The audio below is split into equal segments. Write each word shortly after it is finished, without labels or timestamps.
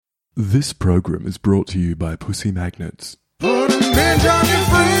This program is brought to you by Pussy Magnets. Put a midge on your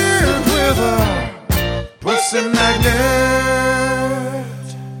friends with a pussy magnet.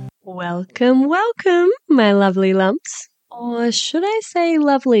 Welcome, my lovely lumps. Or should I say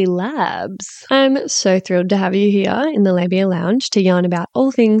lovely labs? I'm so thrilled to have you here in the Labia Lounge to yarn about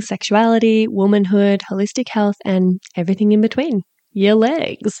all things sexuality, womanhood, holistic health, and everything in between. Your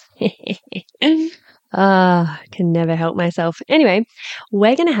legs. Can never help myself. Anyway,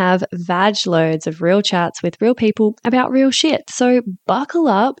 we're going to have vag loads of real chats with real people about real shit. So buckle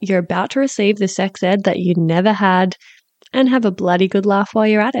up. You're about to receive the sex ed that you never had and have a bloody good laugh while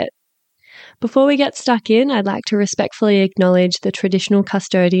you're at it. Before we get stuck in, I'd like to respectfully acknowledge the traditional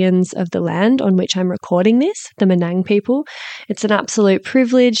custodians of the land on which I'm recording this, the Menang people. It's an absolute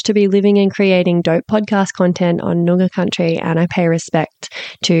privilege to be living and creating dope podcast content on Noongar country, and I pay respect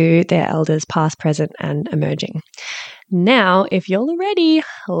to their elders past, present, and emerging. Now, if you're all ready,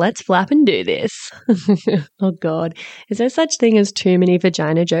 let's flap and do this. Oh God, is there such thing as too many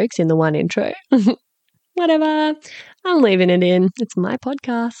vagina jokes in the one intro? Whatever, I'm leaving it in. It's my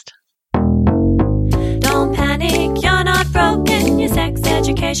podcast. Don't panic, you're not broken. Your sex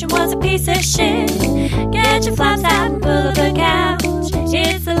education was a piece of shit. Get your flaps out and pull up the couch.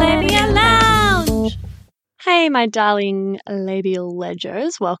 It's the Labia Lounge. Hey, my darling labial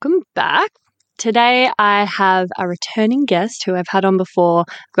ledgers, welcome back. Today I have a returning guest who I've had on before.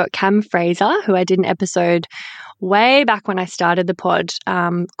 I've got Cam Fraser, who I did an episode way back when I started the pod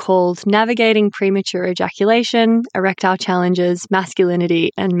called Navigating Premature Ejaculation, Erectile Challenges,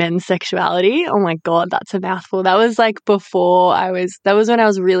 Masculinity, and Men's Sexuality. Oh my God, that's a mouthful. That was like that was when I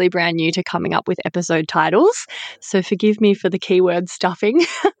was really brand new to coming up with episode titles. So forgive me for the keyword stuffing.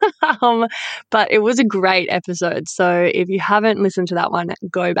 But it was a great episode. So if you haven't listened to that one,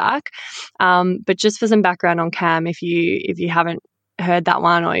 go back. But just for some background on Cam, if you haven't heard that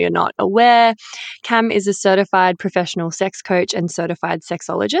one or you're not aware, Cam is a certified professional sex coach and certified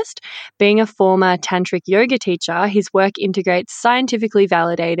sexologist. Being a former tantric yoga teacher, his work integrates scientifically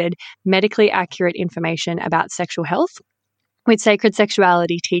validated, medically accurate information about sexual health with sacred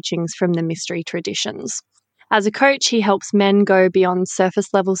sexuality teachings from the mystery traditions. As a coach, he helps men go beyond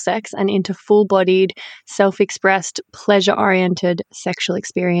surface-level sex and into full-bodied, self-expressed, pleasure-oriented sexual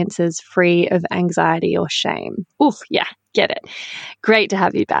experiences free of anxiety or shame. Oof, yeah, get it. Great to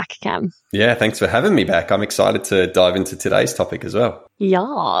have you back, Cam. Yeah, thanks for having me back. I'm excited to dive into today's topic as well.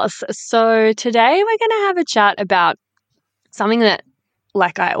 Yes. So today we're going to have a chat about something that,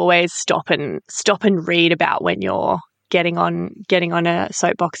 like, I always stop and read about when you're getting on a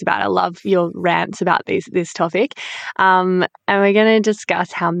soapbox about. I love your rants about this topic. And we're going to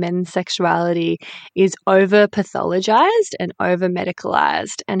discuss how men's sexuality is over-pathologized and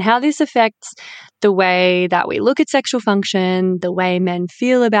over-medicalized, and how this affects the way that we look at sexual function, the way men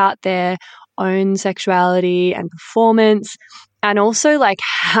feel about their own sexuality and performance, and also like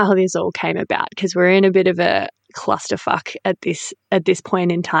how this all came about, because we're in a bit of a clusterfuck at this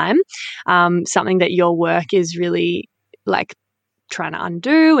point in time. Something that your work is really like trying to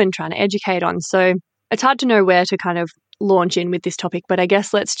undo and trying to educate on. So it's hard to know where to kind of launch in with this topic, but I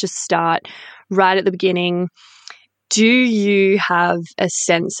guess let's just start right at the beginning. Do you have a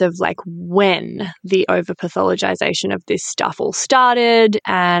sense of like when the over-pathologization of this stuff all started?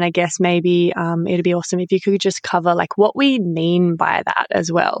 And I guess maybe it'd be awesome if you could just cover like what we mean by that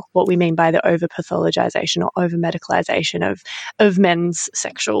as well, what we mean by the over-pathologization or over-medicalization of men's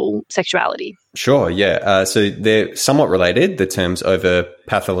sexuality. Sure, yeah. So they're somewhat related, the terms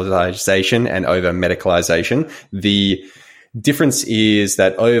over-pathologization and over-medicalization. The difference is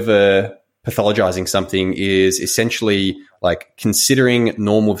that over-pathologizing something is essentially like considering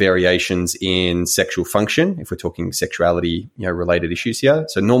normal variations in sexual function, if we're talking sexuality, related issues here.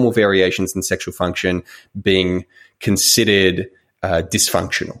 So normal variations in sexual function being considered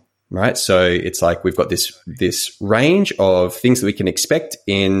dysfunctional, right? So it's like we've got this range of things that we can expect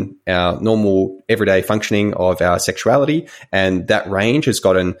in our normal everyday functioning of our sexuality, and that range has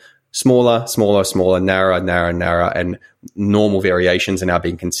gotten smaller, narrower, and normal variations are now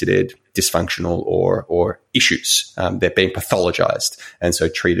being considered dysfunctional or issues. They're being pathologized and so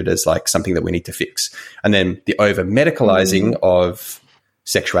treated as like something that we need to fix. And then the over-medicalizing of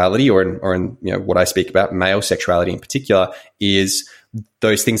sexuality, or in what I speak about, male sexuality in particular, is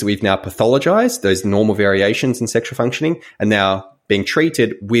those things that we've now pathologized, those normal variations in sexual functioning, are now being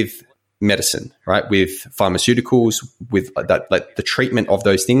treated with medicine, right? With pharmaceuticals, with that, like the treatment of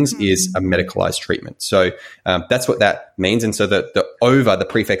those things is a medicalized treatment. So that's what that means. And so the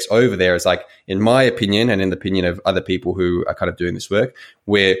prefix over there is like, in my opinion, and in the opinion of other people who are kind of doing this work,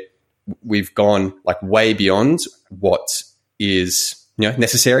 where we've gone like way beyond what is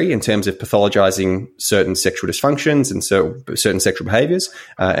necessary in terms of pathologizing certain sexual dysfunctions and certain sexual behaviors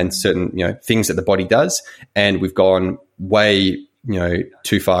and certain things that the body does, and we've gone way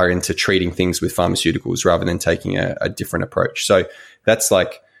too far into treating things with pharmaceuticals rather than taking a different approach. So that's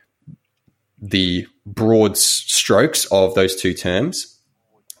like the broad strokes of those two terms.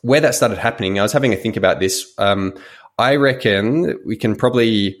 Where that started happening, I was having a think about this. I reckon we can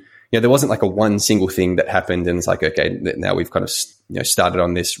probably, there wasn't like a one single thing that happened and it's like, okay, now we've kind of started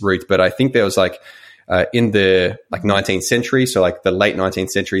on this route. But I think there was like in the like 19th century, so like the late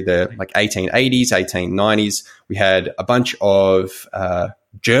 19th century, the like 1880s, 1890s, we had a bunch of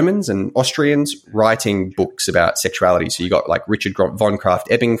Germans and Austrians writing books about sexuality. So you got like Richard von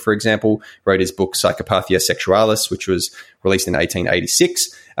Krafft-Ebing, for example, wrote his book Psychopathia Sexualis, which was released in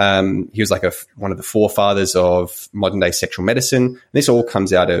 1886. He was like one of the forefathers of modern day sexual medicine. And this all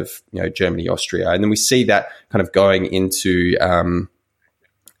comes out of Germany, Austria, and then we see that kind of going into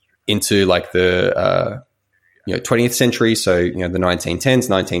like the 20th century. So the 1910s,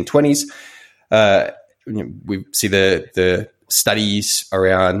 1920s. We see the studies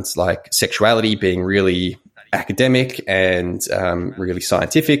around like sexuality being really academic and really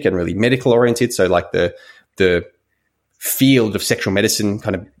scientific and really medical oriented. So like the field of sexual medicine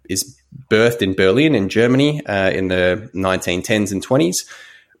kind of is birthed in Berlin in Germany in the 1910s and 20s.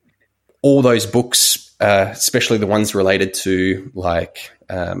 All those books, especially the ones related to like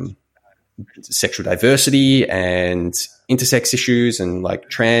sexual diversity and intersex issues and like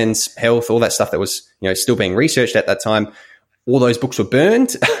trans health, all that stuff that was still being researched at that time, all those books were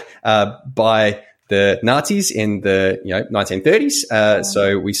burned by the Nazis in the 1930s.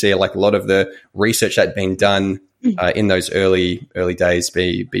 So we see like a lot of the research that had been done in those early days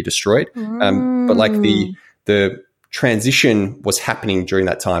be destroyed. But like the transition was happening during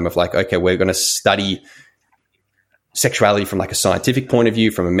that time of like, okay, we're going to study sexuality from like a scientific point of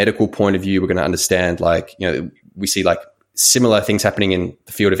view, from a medical point of view. We're going to understand like, we see like similar things happening in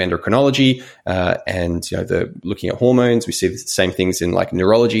the field of endocrinology and the looking at hormones. We see the same things in like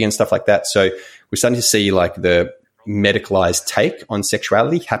neurology and stuff like that. So we're starting to see like the medicalized take on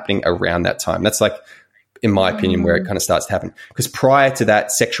sexuality happening around that time. That's like, in my opinion, where it kind of starts to happen. Because prior to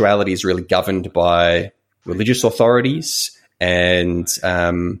that, sexuality is really governed by religious authorities and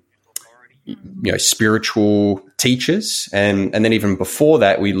spiritual teachers, and then even before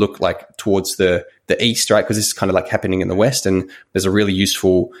that, we look like towards the East, right? Because this is kind of like happening in the West, and there's a really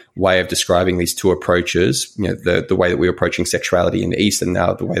useful way of describing these two approaches. The way that we're approaching sexuality in the East, and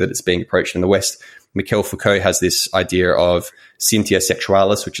now the way that it's being approached in the West. Michel Foucault has this idea of Scientia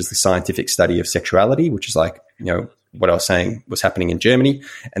Sexualis, which is the scientific study of sexuality, which is like what I was saying was happening in Germany,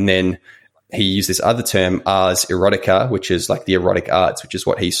 and then he used this other term, ars erotica, which is like the erotic arts, which is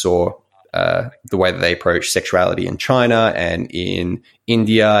what he saw. The way that they approach sexuality in China and in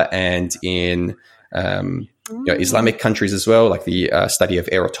India and in Islamic countries as well, like the study of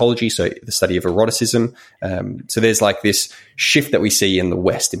erotology, so the study of eroticism. So there's like this shift that we see in the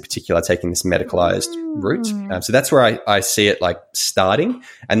West in particular, taking this medicalized route. So that's where I see it like starting.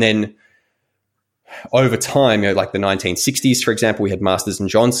 And then over time, like the 1960s, for example, we had Masters and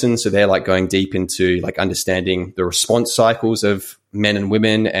Johnson. So they're like going deep into like understanding the response cycles of men and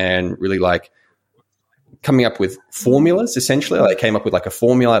women and really like coming up with formulas, essentially. Like came up with like a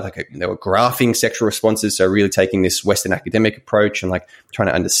formula, they were graphing sexual responses. So really taking this Western academic approach and like trying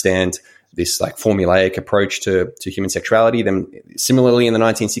to understand this like formulaic approach to human sexuality. Then similarly in the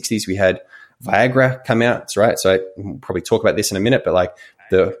 1960s, we had Viagra come out, right? So we'll probably talk about this in a minute, but like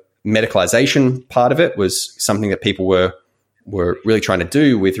the medicalization part of it was something that people were really trying to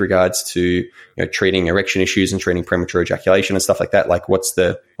do with regards to treating erection issues and treating premature ejaculation and stuff like that. Like what's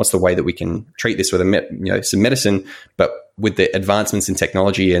the way that we can treat this with some medicine, but with the advancements in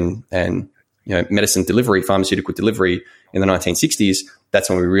technology and medicine delivery, pharmaceutical delivery in the 1960s,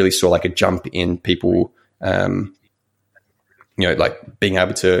 that's when we really saw like a jump in people like being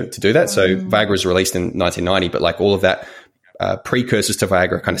able to do that. So Viagra was released in 1990, but like all of that precursors to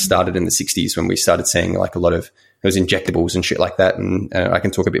Viagra kind of started in the 60s when we started seeing like a lot of those injectables and shit like that. And I can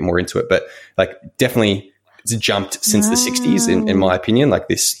talk a bit more into it, but like definitely it's jumped since the 60s in my opinion, like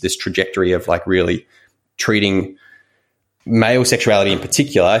this trajectory of like really treating male sexuality in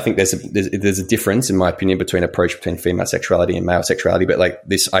particular. I think there's a difference in my opinion between female sexuality and male sexuality, but like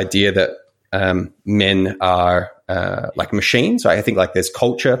this idea that men are like machines. I think like there's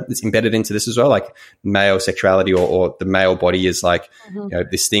culture that's embedded into this as well. Like male sexuality or the male body is like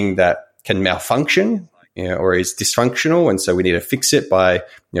this thing that can malfunction, or is dysfunctional, and so we need to fix it by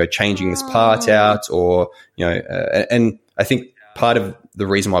changing this part out, or and I think part of the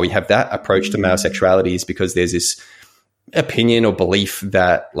reason why we have that approach to male sexuality is because there's this opinion or belief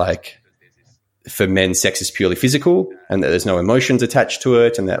that like for men, sex is purely physical and that there's no emotions attached to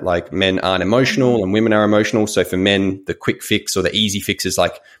it, and that like men aren't emotional and women are emotional. So for men, the quick fix or the easy fix is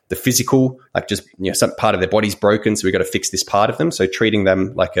like the physical, like just, some part of their body's broken, so we've got to fix this part of them. So treating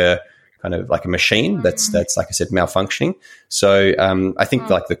them like a kind of like a machine that's like I said, malfunctioning. So I think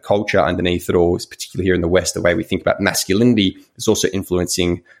like the culture underneath it all, particularly here in the West, the way we think about masculinity is also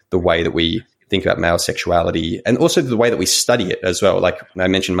influencing the way that we think about male sexuality, and also the way that we study it as well. Like I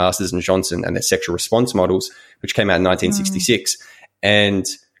mentioned Masters and Johnson and their sexual response models, which came out in 1966. And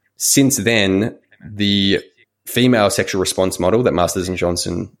since then, the female sexual response model that Masters and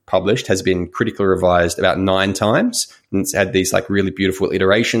Johnson published has been critically revised about 9 times. And it's had these like really beautiful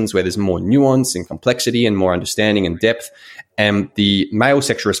iterations where there's more nuance and complexity and more understanding and depth. And the male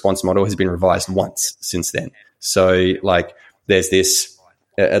sexual response model has been revised once since then. So like there's this,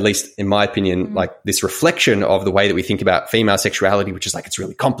 at least in my opinion, like this reflection of the way that we think about female sexuality, which is like it's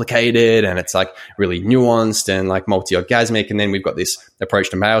really complicated and it's like really nuanced and like multi-orgasmic. And then we've got this approach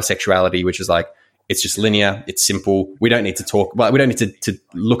to male sexuality, which is like it's just linear, it's simple. We don't need to talk, but we don't need to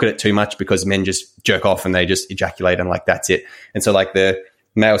look at it too much because men just jerk off and they just ejaculate and like that's it. And so like the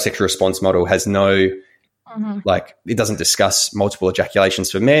male sexual response model has no like it doesn't discuss multiple ejaculations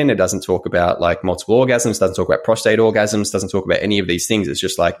for men. It doesn't talk about like multiple orgasms, doesn't talk about prostate orgasms, doesn't talk about any of these things. It's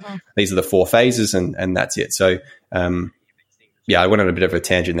just like these are the 4 phases and that's it. So I went on a bit of a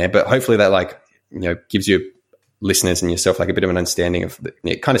tangent there, but hopefully that like, gives you listeners and yourself like a bit of an understanding of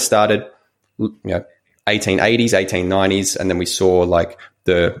it kind of started, 1880s, 1890s, and then we saw like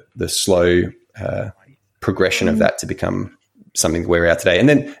the slow progression of that to become something where we are today. And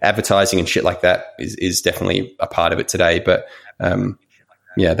then advertising and shit like that is definitely a part of it today. But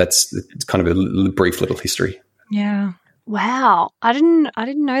that's kind of a brief little history. Yeah. Wow. I didn't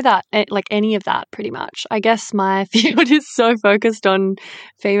know that, like any of that pretty much. I guess my field is so focused on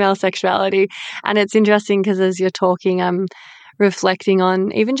female sexuality. And it's interesting because as you're talking, I'm reflecting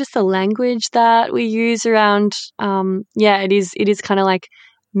on even just the language that we use around, it is kind of like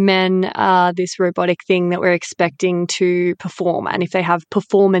men are this robotic thing that we're expecting to perform. And if they have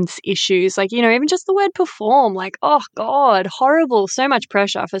performance issues, like, even just the word perform, like, oh God, horrible, so much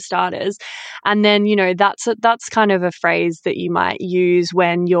pressure for starters. And then, that's kind of a phrase that you might use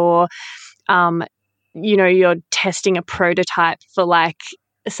when you're, you're testing a prototype for like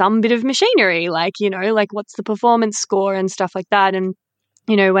some bit of machinery, like, like what's the performance score and stuff like that. And,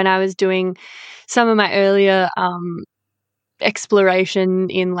 when I was doing some of my earlier,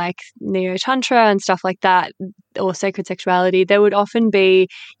 exploration in like neo-tantra and stuff like that, or sacred sexuality, there would often be,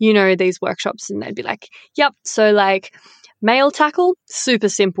 these workshops and they'd be like, yep, so like male tackle, super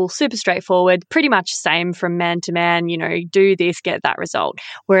simple, super straightforward, pretty much same from man to man, do this, get that result.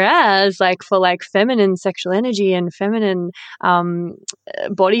 Whereas like for like feminine sexual energy and feminine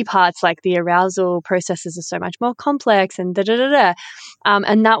body parts, like the arousal processes are so much more complex and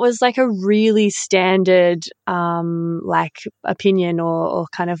and that was like a really standard like opinion or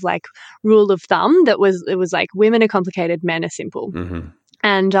kind of like rule of thumb it was like women are complicated, men are simple.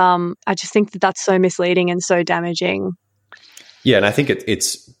 And I just think that that's so misleading and so damaging. Yeah, and I think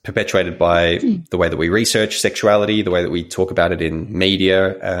it's perpetuated by the way that we research sexuality, the way that we talk about it in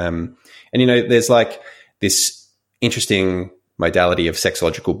media. And, there's like this interesting modality of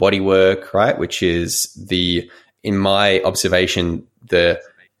sexological bodywork, right, which is in my observation,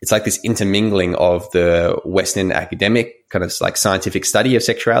 it's like this intermingling of the Western academic kind of like scientific study of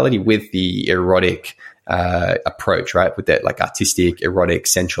sexuality with the erotic approach, right? With that like artistic, erotic,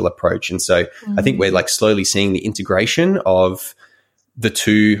 sensual approach. And so I think we're like slowly seeing the integration of the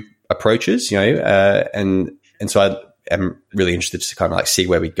two approaches, and so I am really interested to kind of like see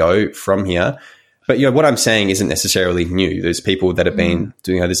where we go from here. But, what I'm saying isn't necessarily new. There's people that have been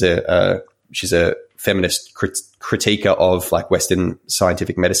doing, she's a feminist critiquer of like Western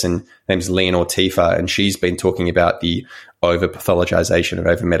scientific medicine. Her name's Leonore Tifa, and she's been talking about the over-pathologization and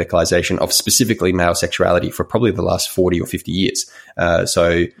over-medicalization of specifically male sexuality for probably the last 40 or 50 years.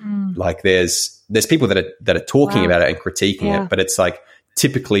 Like there's people that are talking about it and critiquing it, but it's like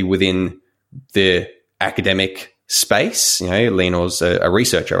typically within the academic space. Leonore's a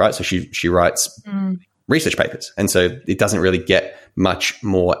researcher, right? So she writes research papers, and so it doesn't really get much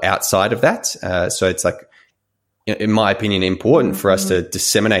more outside of that. So it's like, in my opinion, important for us to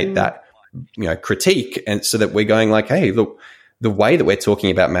disseminate that, critique, and so that we're going like, hey, look, the way that we're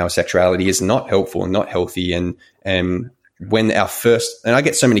talking about male sexuality is not helpful and not healthy. And when and I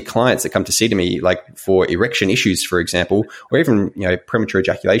get so many clients that come to see to me like for erection issues, for example, or even, premature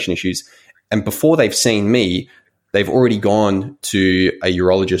ejaculation issues. And before they've seen me, they've already gone to a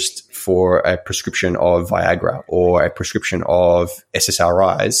urologist for a prescription of Viagra or a prescription of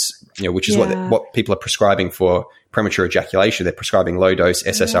SSRIs, which is what people are prescribing for premature ejaculation. They're prescribing low dose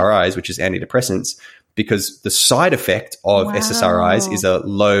SSRIs, which is antidepressants, because the side effect of SSRIs is a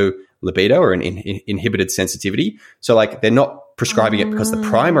low libido or an inhibited sensitivity. So like they're not prescribing it because the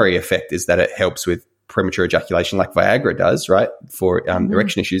primary effect is that it helps with premature ejaculation like Viagra does, right, for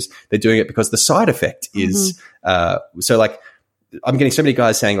erection issues. They're doing it because the side effect is so like I'm getting so many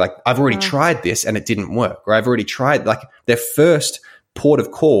guys saying like, I've already tried this and it didn't work, or I've already tried, like their first port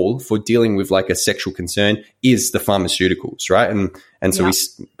of call for dealing with like a sexual concern is the pharmaceuticals, right? And so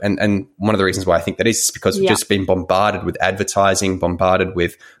and one of the reasons why I think that is because we've just been bombarded with advertising, bombarded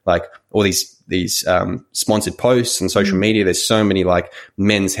with like all these sponsored posts and social media. There's so many like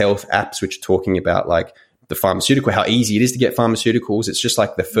men's health apps which are talking about like the pharmaceutical, how easy it is to get pharmaceuticals. It's just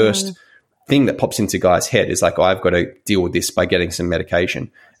like the first thing that pops into guys' head is like, oh, I've got to deal with this by getting some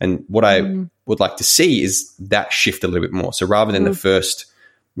medication. And what I would like to see is that shift a little bit more. So rather than the first,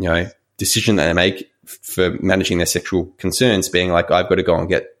 decision that they make for managing their sexual concerns being like, I've got to go and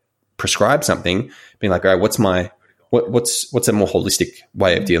get prescribed something, being like, all right, what's a more holistic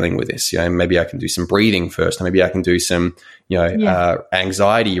way of dealing with this? Maybe I can do some breathing first, or maybe I can do some,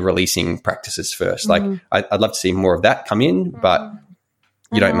 anxiety releasing practices first. Like I'd love to see more of that come in, but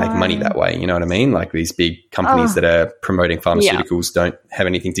you don't make money that way. You know what I mean? Like these big companies that are promoting pharmaceuticals don't have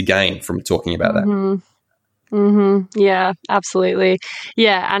anything to gain from talking about that. Yeah, absolutely.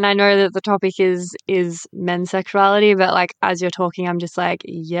 Yeah. And I know that the topic is men's sexuality, but like as you're talking, I'm just like,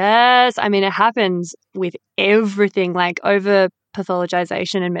 yes. I mean, it happens with everything, like over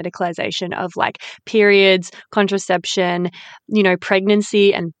pathologization and medicalization of like periods, contraception,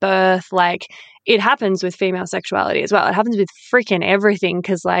 pregnancy and birth. Like it happens with female sexuality as well. It happens with freaking everything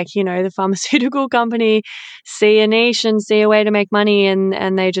because like, the pharmaceutical company see a niche and see a way to make money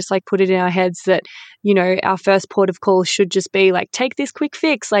and they just like put it in our heads that, our first port of call should just be like, take this quick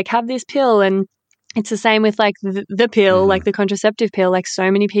fix, like have this pill. And it's the same with like the pill, like the contraceptive pill. Like so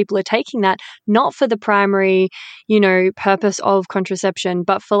many people are taking that not for the primary, purpose of contraception,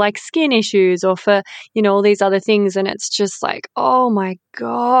 but for like skin issues or for, all these other things. And it's just like, oh my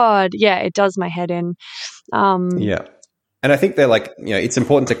God. Yeah, it does my head in. And I think they're like, it's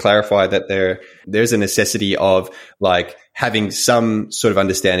important to clarify that there's a necessity of like having some sort of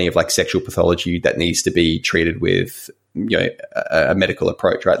understanding of like sexual pathology that needs to be treated with, a medical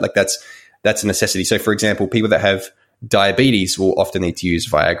approach, right? Like that's a necessity. So for example, people that have diabetes will often need to use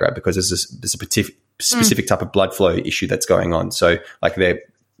Viagra because there's a specific type of blood flow issue that's going on. So like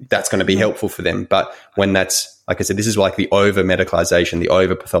that's going to be helpful for them. But when that's, like I said, this is like the over medicalization, the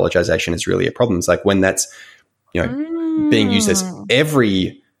over pathologization is really a problem. It's like when that's, being used as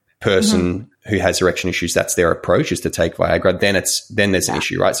every person who has erection issues, that's their approach is to take Viagra, then there's an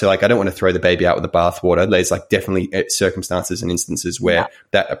issue, right? So like I don't want to throw the baby out with the bathwater. There's like definitely circumstances and instances where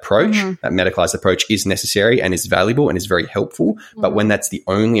that approach, that medicalized approach is necessary and is valuable and is very helpful. But when that's the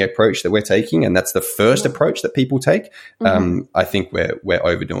only approach that we're taking and that's the first approach that people take, I think we're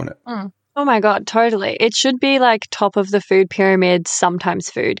overdoing it. Oh my God, totally. It should be like top of the food pyramid, sometimes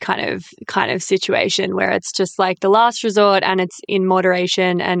food kind of situation where it's just like the last resort and it's in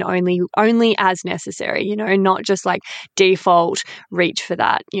moderation and only as necessary, not just like default reach for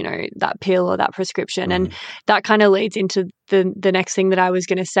that, that pill or that prescription. And that kind of leads into the next thing that I was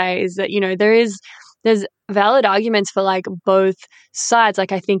going to say is that, there's valid arguments for like both sides.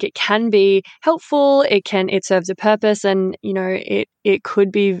 Like I think it can be helpful, it serves a purpose, and it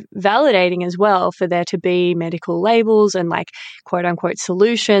could be validating as well for there to be medical labels and like quote unquote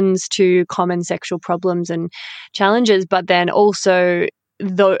solutions to common sexual problems and challenges. But then also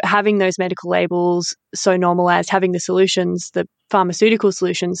having those medical labels so normalized, having the solutions, the pharmaceutical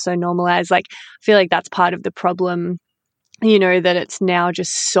solutions so normalized, like I feel like that's part of the problem, that it's now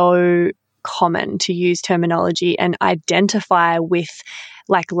just so common to use terminology and identify with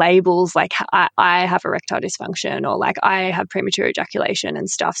like labels like I have erectile dysfunction or like I have premature ejaculation and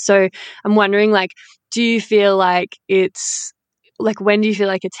stuff. So I'm wondering, like, do you feel like it's like, when do you feel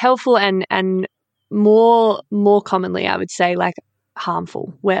like it's helpful and more commonly I would say like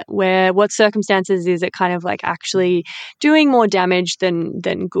harmful? Where what circumstances is it kind of like actually doing more damage than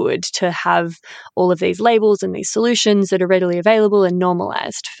good to have all of these labels and these solutions that are readily available and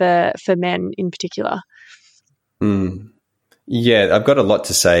normalized for men in particular? Yeah, I've got a lot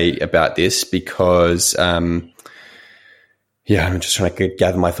to say about this because Yeah, I'm just trying to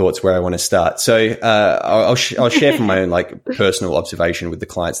gather my thoughts where I want to start. So I'll share from my own like personal observation with the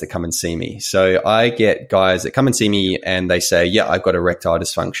clients that come and see me. So I get guys that come and see me and they say, yeah, I've got erectile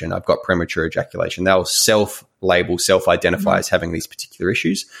dysfunction. I've got premature ejaculation. They'll self-label, self-identify as having these particular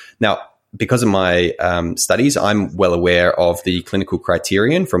issues. Now, because of my studies, I'm well aware of the clinical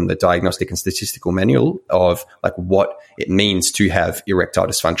criterion from the Diagnostic and Statistical Manual of like what it means to have erectile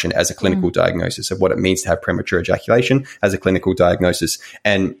dysfunction as a clinical diagnosis, of what it means to have premature ejaculation as a clinical diagnosis.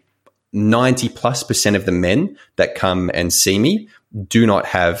 And 90+% of the men that come and see me do not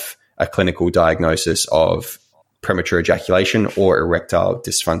have a clinical diagnosis of premature ejaculation or erectile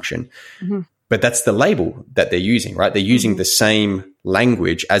dysfunction. Mm-hmm. But that's the label that they're using, right? They're using the same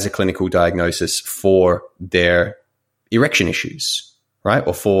language as a clinical diagnosis for their erection issues, right?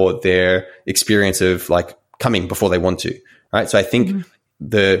 Or for their experience of like coming before they want to, right? So I think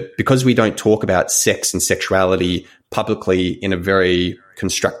because we don't talk about sex and sexuality publicly in a very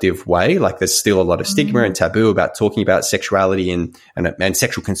constructive way, like there's still a lot of stigma and taboo about talking about sexuality and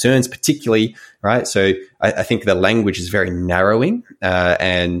sexual concerns particularly, right? So I think the language is very narrowing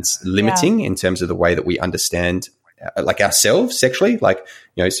and limiting in terms of the way that we understand like ourselves sexually. Like,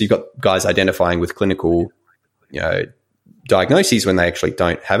 you know, so you've got guys identifying with clinical, you know, diagnoses when they actually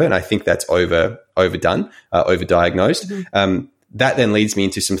don't have it. And I think that's overdone, overdiagnosed. That then leads me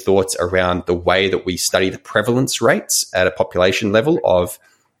into some thoughts around the way that we study the prevalence rates at a population level of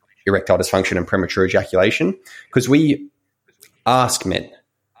erectile dysfunction and premature ejaculation, because we ask men,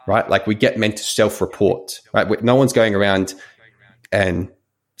 right? Like we get men to self-report, right? No one's going around and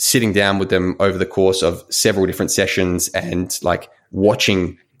sitting down with them over the course of several different sessions and like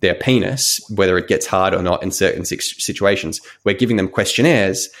watching their penis, whether it gets hard or not in certain situations. We're giving them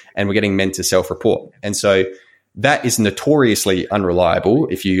questionnaires and we're getting men to self-report. And so that is notoriously unreliable.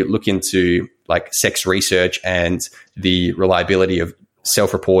 If you look into like sex research and the reliability of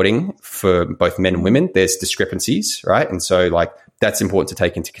self-reporting for both men and women, there's discrepancies, right? And so like that's important to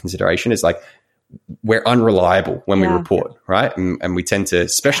take into consideration is like we're unreliable when we report, right? And we tend to,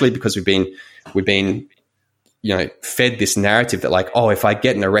 especially because we've been, you know, fed this narrative that like, oh, if I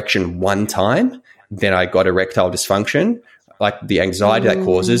get an erection one time, then I got erectile dysfunction. Like the anxiety that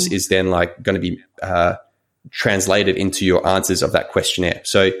causes is then like going to be translated into your answers of that questionnaire.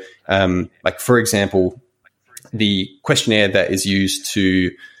 So like, for example, the questionnaire that is used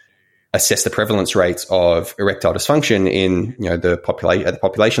to assess the prevalence rates of erectile dysfunction in, you know, at the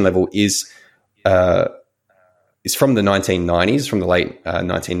population level is from the 1990s, from the late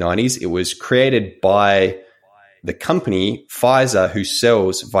 1990s. It was created by the company Pfizer, who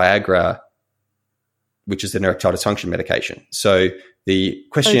sells Viagra, which is an erectile dysfunction medication. So the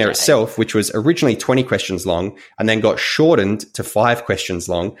questionnaire itself, which was originally 20 questions long and then got shortened to 5 questions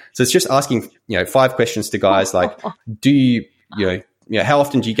long. So it's just asking, you know, 5 questions to guys like, do you know, how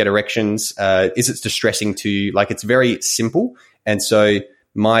often do you get erections? Is it distressing to you? Like, it's very simple. And so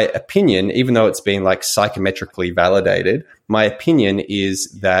my opinion, even though it's been like psychometrically validated, my opinion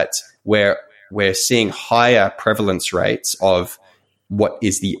is that we're seeing higher prevalence rates of what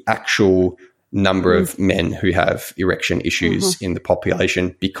is the actual number of men who have erection issues in the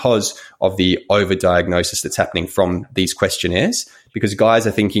population because of the overdiagnosis that's happening from these questionnaires. Because guys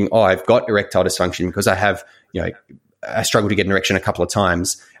are thinking, oh, I've got erectile dysfunction because I have, you know, I struggle to get an erection a couple of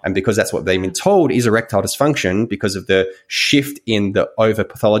times. And because that's what they've been told is erectile dysfunction, because of the shift in the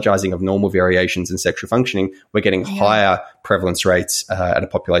over-pathologizing of normal variations in sexual functioning, we're getting higher prevalence rates at a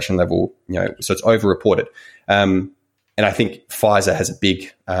population level, you know, so it's over-reported. And I think Pfizer has a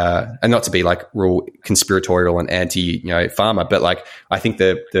big, and not to be like real conspiratorial and anti-pharma, but like I think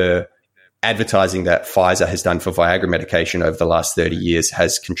the advertising that Pfizer has done for Viagra medication over the last 30 years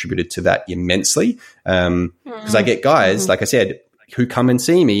has contributed to that immensely. Because I get guys, like I said, who come and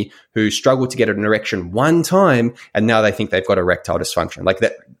see me who struggle to get an erection one time and now they think they've got erectile dysfunction. Like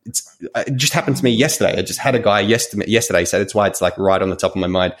that, it just happened to me yesterday. I just had a guy yesterday, so that's why it's like right on the top of my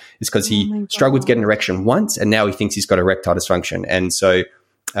mind, is because he struggled to get an erection once and now he thinks he's got erectile dysfunction. And so,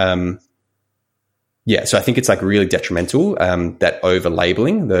 so I think it's like really detrimental, that over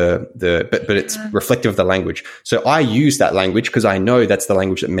labeling but it's reflective of the language. So I use that language because I know that's the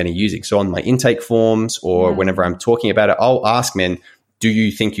language that men are using. So on my intake forms or whenever I'm talking about it, I'll ask men, do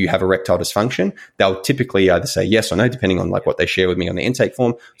you think you have erectile dysfunction? They'll typically either say yes or no, depending on like what they share with me on the intake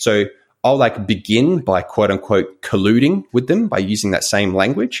form. So I'll like begin by quote unquote colluding with them by using that same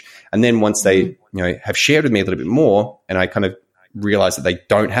language. And then once they, you know, have shared with me a little bit more and I kind of realize that they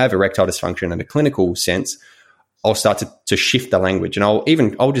don't have erectile dysfunction in a clinical sense, I'll start to shift the language, and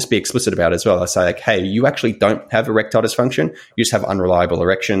I'll just be explicit about it as well. I'll say like, hey, you actually don't have erectile dysfunction. You just have unreliable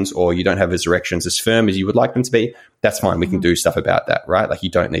erections, or you don't have as erections as firm as you would like them to be. That's fine. We can do stuff about that, right? Like you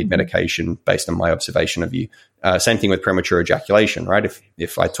don't need medication based on my observation of you. Same thing with premature ejaculation, right?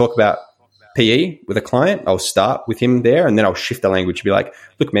 If I talk about PE with a client, I'll start with him there, and then I'll shift the language to be like,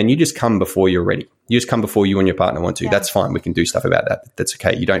 look, man, you just come before you're ready. You just come before you and your partner want to. Yeah. That's fine. We can do stuff about that. That's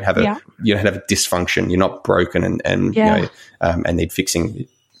okay. You don't have a dysfunction. You're not broken and need fixing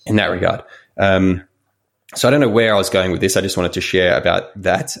in that regard. So I don't know where I was going with this. I just wanted to share about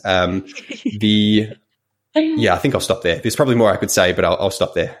that. I think I'll stop there. There's probably more I could say, but I'll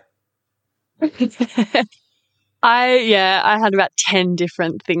stop there. I had about 10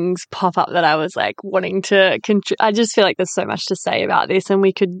 different things pop up that I was like wanting to I just feel like there's so much to say about this, and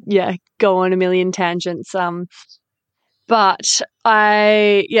we could go on a million tangents. But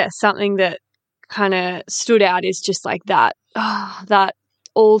something that kind of stood out is just like that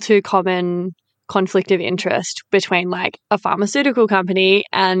all too common conflict of interest between like a pharmaceutical company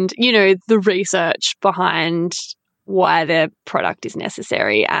and, you know, the research behind why their product is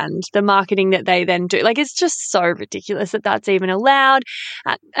necessary and the marketing that they then do. Like, it's just so ridiculous that that's even allowed,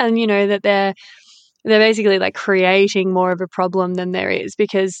 and you know, that they're basically like creating more of a problem than there is,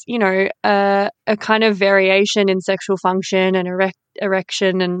 because, you know, a kind of variation in sexual function and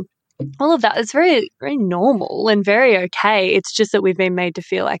erection and all of that is very, very normal and very okay. It's just that we've been made to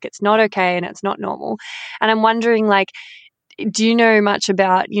feel like it's not okay and it's not normal. And I'm wondering, like, do you know much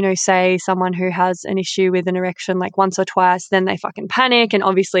about, you know, say someone who has an issue with an erection like once or twice, then they fucking panic, and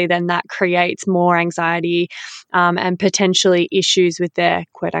obviously then that creates more anxiety and potentially issues with their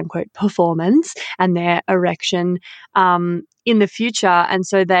quote unquote performance and their erection in the future. And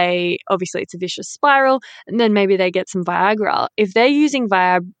so obviously it's a vicious spiral, and then maybe they get some Viagra. If they're using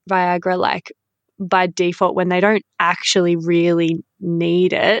Viagra like by default when they don't actually really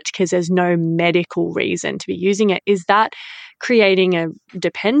need it because there's no medical reason to be using it, is that creating a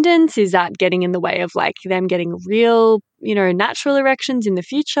dependence? Is that getting in the way of like them getting real, you know, natural erections in the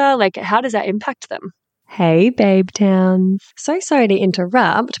future? Like, how does that impact them? Hey, Babe Towns. So sorry to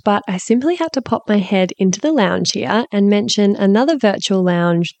interrupt, but I simply had to pop my head into the lounge here and mention another virtual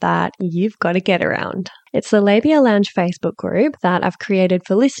lounge that you've got to get around. It's the Labia Lounge Facebook group that I've created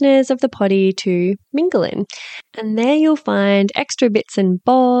for listeners of the potty to mingle in. And there you'll find extra bits and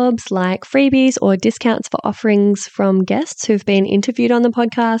bobs like freebies or discounts for offerings from guests who've been interviewed on the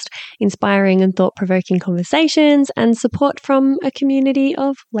podcast, inspiring and thought-provoking conversations, and support from a community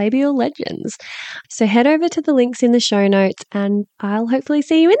of labial legends. So head over to the links in the show notes and I'll hopefully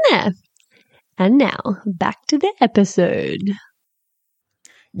see you in there. And now, back to the episode.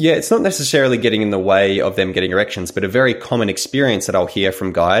 Yeah, it's not necessarily getting in the way of them getting erections, but a very common experience that I'll hear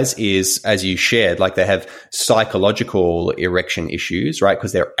from guys is, as you shared, like they have psychological erection issues, right?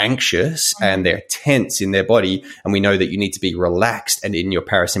 Because they're anxious and they're tense in their body. And we know that you need to be relaxed and in your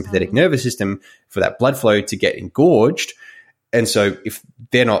parasympathetic nervous system for that blood flow to get engorged. And so if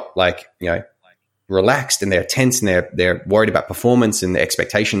they're not like, you know, relaxed and they're tense and they're worried about performance and the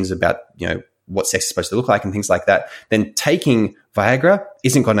expectations about, you know, what sex is supposed to look like and things like that, then taking Viagra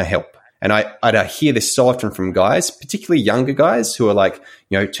isn't going to help. And I hear this so often from guys, particularly younger guys who are like,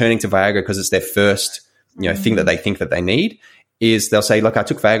 you know, turning to Viagra because it's their first, you know, thing that they think that they need, is they'll say, look, I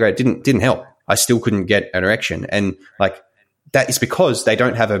took Viagra, it didn't help. I still couldn't get an erection. And like, that is because they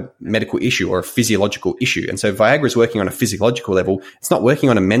don't have a medical issue or a physiological issue. And so Viagra is working on a physiological level. It's not working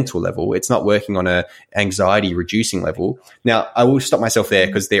on a mental level. It's not working on a anxiety reducing level. Now, I will stop myself there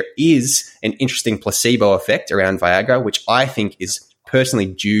because there is an interesting placebo effect around Viagra, which I think is personally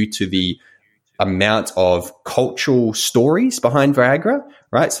due to the amount of cultural stories behind Viagra,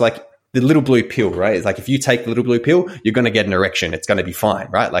 right? So like the little blue pill, right? It's like if you take the little blue pill, you're going to get an erection. It's going to be fine,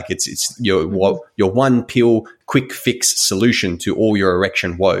 right? Like it's your one pill quick fix solution to all your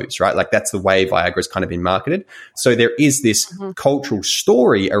erection woes, right? Like that's the way Viagra has kind of been marketed. So there is this cultural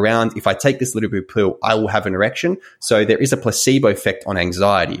story around, if I take this little blue pill, I will have an erection. So there is a placebo effect on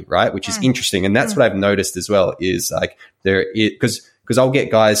anxiety, right? Which is interesting. And that's what I've noticed as well, is like there is, because I'll get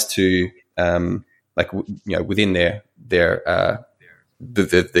guys to like, you know, within their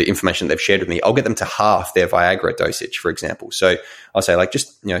the information they've shared with me, I'll get them to half their Viagra dosage, for example. So I'll say, like,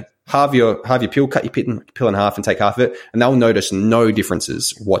 just, you know, halve your pill, cut your pill in half and take half of it, and they'll notice no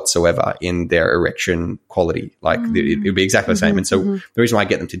differences whatsoever in their erection quality. Like it'll be exactly the same. And so the reason why I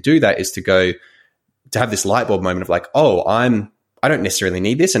get them to do that is to have this light bulb moment of like, oh, I don't necessarily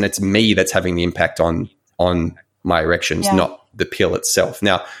need this, and it's me that's having the impact on my erections, not the pill itself.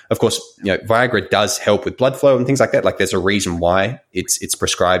 Now, of course, Viagra does help with blood flow and things like that. Like there's a reason why it's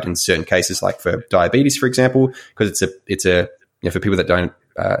prescribed in certain cases, like for diabetes, for example, because it's a for people that don't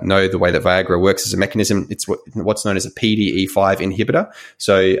know the way that Viagra works as a mechanism, it's what's known as a PDE5 inhibitor.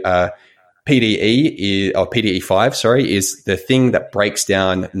 So PDE5, is the thing that breaks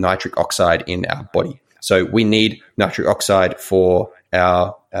down nitric oxide in our body. So we need nitric oxide for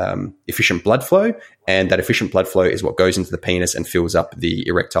our efficient blood flow, and that efficient blood flow is what goes into the penis and fills up the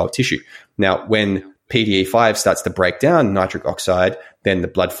erectile tissue. Now, when PDE5 starts to break down nitric oxide, then the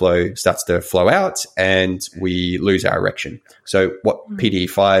blood flow starts to flow out and we lose our erection. So what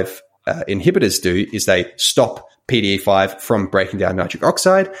PDE5 inhibitors do is they stop PDE5 from breaking down nitric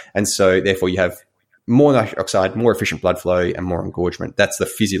oxide, and so therefore you have more nitric oxide, more efficient blood flow, and more engorgement. That's the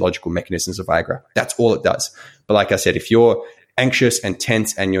physiological mechanisms of Viagra. That's all it does. But like I said, if you're anxious and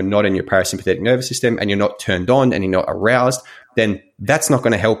tense and you're not in your parasympathetic nervous system and you're not turned on and you're not aroused, then that's not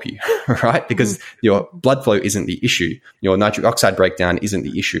going to help you, right? Because your blood flow isn't the issue. Your nitric oxide breakdown isn't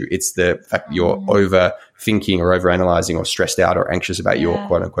the issue. It's the fact that you're overthinking or overanalyzing or stressed out or anxious about your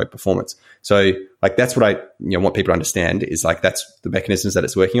quote unquote performance. So like that's what I want people to understand is like that's the mechanisms that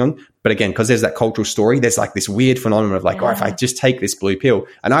it's working on. But again, because there's that cultural story, there's like this weird phenomenon of like, oh, if I just take this blue pill,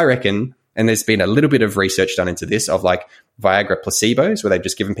 and I reckon, and there's been a little bit of research done into this of like Viagra placebos where they've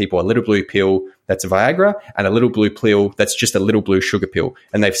just given people a little blue pill that's a Viagra and a little blue pill that's just a little blue sugar pill.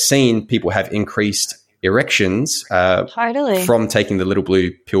 And they've seen people have increased erections from taking the little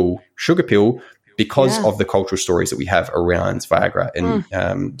blue pill, sugar pill, because of the cultural stories that we have around Viagra.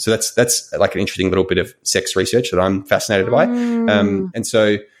 And so that's like an interesting little bit of sex research that I'm fascinated by. And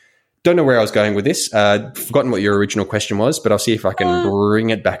so don't know where I was going with this. Forgotten what your original question was, but I'll see if I can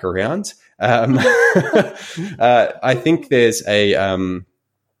bring it back around. I think there's a.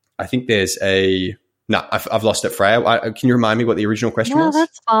 No, I've lost it, Freya. Can you remind me what the original question was? No,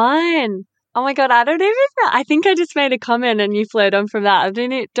 that's fine. Oh my God, I don't even know. I think I just made a comment and you flowed on from that. I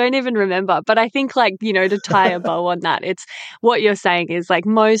don't even remember. But I think to tie a bow on that, it's what you're saying is like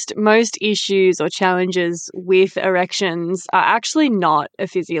most issues or challenges with erections are actually not a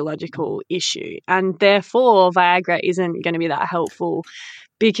physiological issue. And therefore, Viagra isn't going to be that helpful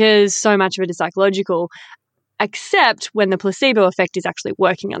because so much of it is psychological, except when the placebo effect is actually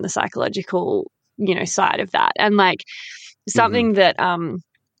working on the psychological, side of that. And like something that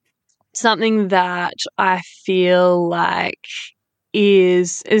I feel like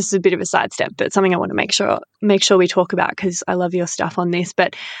is a bit of a sidestep, but something I want to make sure we talk about because I love your stuff on this.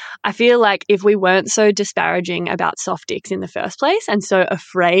 But I feel like if we weren't so disparaging about soft dicks in the first place and so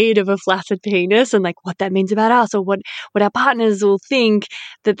afraid of a flaccid penis and like what that means about us or what our partners will think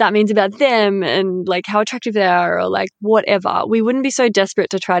that means about them and like how attractive they are or like whatever, we wouldn't be so desperate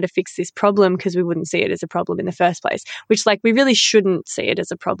to try to fix this problem because we wouldn't see it as a problem in the first place, which like we really shouldn't see it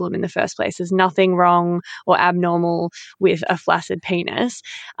as a problem in the first place. There's nothing wrong or abnormal with a flaccid penis.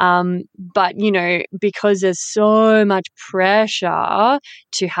 But, because there's so much pressure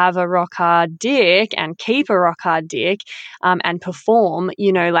to have a rock hard dick and keep a rock hard dick and perform,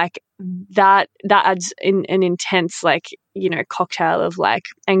 like that adds in an intense cocktail of like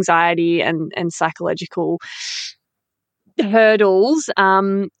anxiety and psychological hurdles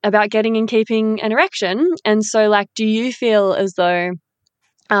about getting and keeping an erection. And so like, do you feel as though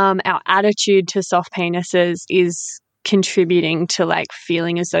our attitude to soft penises is contributing to like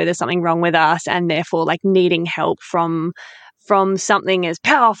feeling as though there's something wrong with us and therefore like needing help from something as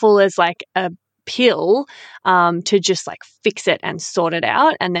powerful as like a pill to just like fix it and sort it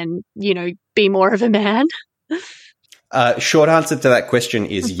out and then be more of a man? Short answer to that question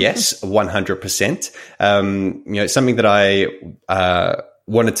is yes, 100%. Something that I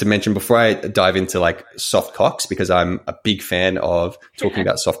wanted to mention before I dive into like soft cocks, because I'm a big fan of talking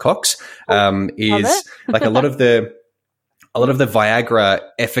about soft cocks, is like a lot of the Viagra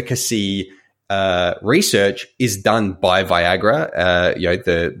efficacy research is done by Viagra.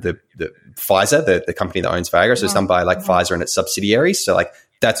 The Pfizer, the company that owns Viagra, so it's done by like Pfizer and its subsidiaries. So like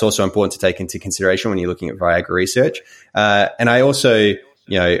that's also important to take into consideration when you're looking at Viagra research. And I also,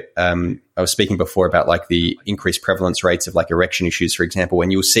 I was speaking before about like the increased prevalence rates of like erection issues, for example,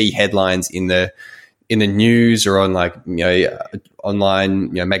 when you'll see headlines in the news or on like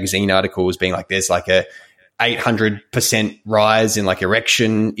online magazine articles being like there's like a 800% rise in like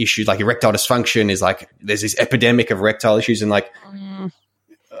erection issues, like erectile dysfunction is like there's this epidemic of erectile issues, and like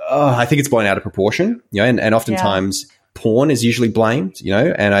I think it's blown out of proportion, and oftentimes porn is usually blamed,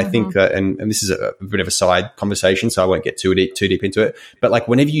 and I think that, and this is a bit of a side conversation, so I won't get too deep into it, but like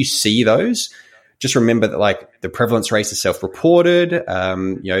whenever you see those, just remember that like the prevalence rates are self-reported.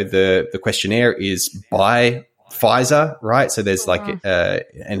 The questionnaire is by Pfizer, right? So there's like an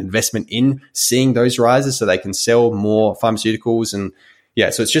investment in seeing those rises so they can sell more pharmaceuticals. And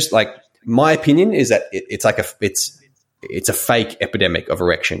so it's just like, my opinion is that it's a fake epidemic of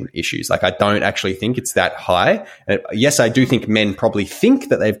erection issues. Like, I don't actually think it's that high. And yes, I do think men probably think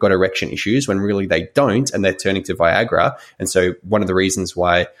that they've got erection issues when really they don't, and they're turning to Viagra. And so one of the reasons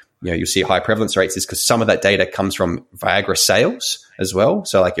why you'll see high prevalence rates is because some of that data comes from Viagra sales as well.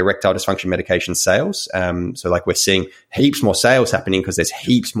 So like erectile dysfunction medication sales. So like we're seeing heaps more sales happening because there's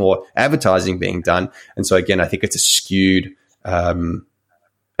heaps more advertising being done. And so again, I think it's a skewed perception.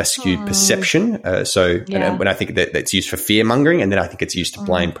 And I think that it's used for fear mongering, and then I think it's used to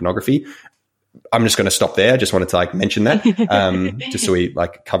blame pornography. I'm just going to stop there. I just wanted to like mention that, just so we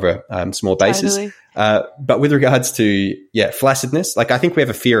like cover some more bases. Totally. But with regards to flaccidness, like I think we have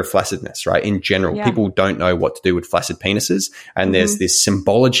a fear of flaccidness, right? In general, people don't know what to do with flaccid penises, and there's this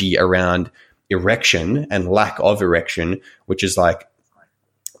symbology around erection and lack of erection, which is like,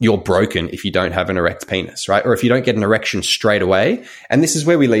 you're broken if you don't have an erect penis, right? Or if you don't get an erection straight away. And this is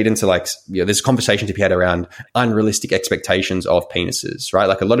where we lead into like, there's conversation to be had around unrealistic expectations of penises, right?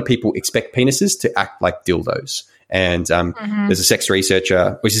 Like a lot of people expect penises to act like dildos. And there's a sex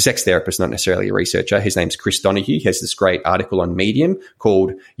researcher, which is a sex therapist, not necessarily a researcher. His name's Chris Donahue. He has this great article on Medium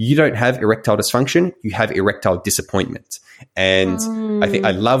called "You Don't Have Erectile Dysfunction, You Have Erectile Disappointment." And I think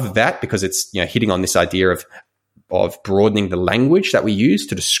I love that because it's hitting on this idea of broadening the language that we use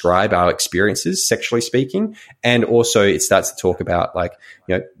to describe our experiences, sexually speaking. And also it starts to talk about like,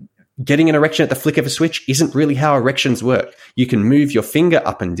 getting an erection at the flick of a switch isn't really how erections work. You can move your finger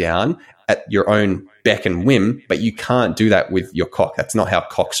up and down at your own beck and whim, but you can't do that with your cock. That's not how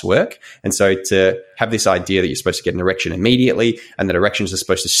cocks work. And so to have this idea that you're supposed to get an erection immediately and that erections are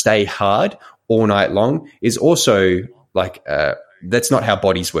supposed to stay hard all night long is also like, that's not how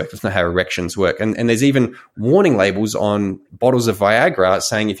bodies work. That's not how erections work. And there's even warning labels on bottles of Viagra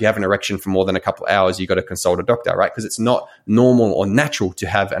saying if you have an erection for more than a couple of hours, you got to consult a doctor, right? Because it's not normal or natural to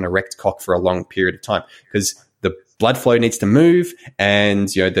have an erect cock for a long period of time because the blood flow needs to move and,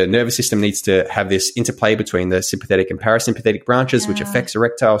 the nervous system needs to have this interplay between the sympathetic and parasympathetic branches, which affects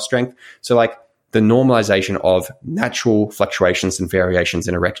erectile strength. So like the normalization of natural fluctuations and variations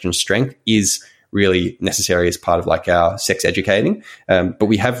in erection strength is really necessary as part of like our sex educating. But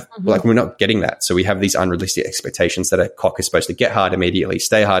we have like, we're not getting that. So we have these unrealistic expectations that a cock is supposed to get hard immediately,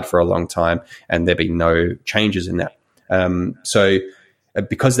 stay hard for a long time, and there be no changes in that. So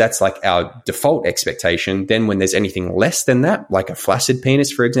because that's like our default expectation, then when there's anything less than that, like a flaccid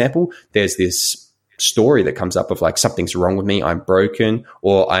penis, for example, there's this story that comes up of like, something's wrong with me, I'm broken,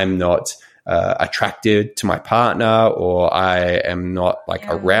 or I'm not attracted to my partner, or I am not like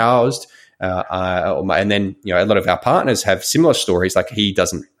aroused. And then, a lot of our partners have similar stories, like he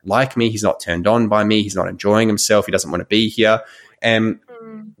doesn't like me, he's not turned on by me, he's not enjoying himself, he doesn't want to be here. And,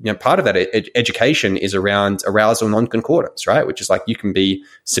 part of that education is around arousal non-concordance, right? Which is like, you can be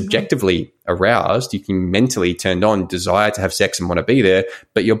subjectively aroused, you can mentally turned on, desire to have sex and want to be there,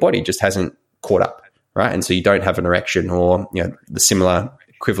 but your body just hasn't caught up, right? And so you don't have an erection, or, the similar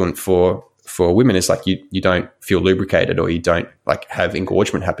equivalent for women is like you don't feel lubricated, or you don't like have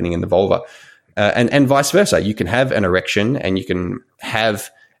engorgement happening in the vulva, and vice versa. You can have an erection and you can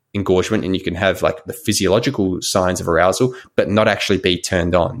have engorgement and you can have like the physiological signs of arousal, but not actually be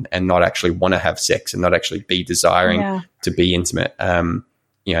turned on and not actually want to have sex and not actually be desiring to be intimate. And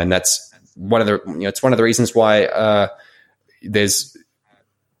that's one of the it's one of the reasons why there's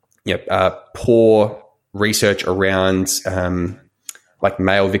poor research around like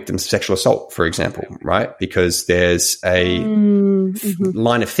male victims of sexual assault, for example, right? Because there's a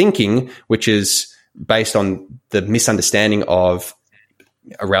line of thinking which is based on the misunderstanding of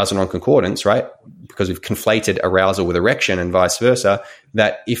arousal non-concordance, right? Because we've conflated arousal with erection and vice versa,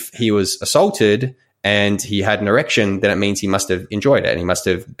 that if he was assaulted and he had an erection, then it means he must have enjoyed it and he must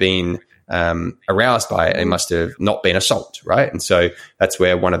have been aroused by it and it must have not been assault, right? And so that's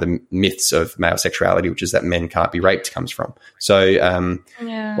where one of the myths of male sexuality, which is that men can't be raped, comes from. So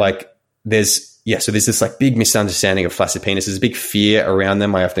like there's this like big misunderstanding of flaccid penises, there's a big fear around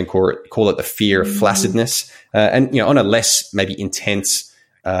them. I often call it the fear of flaccidness. And on a less maybe intense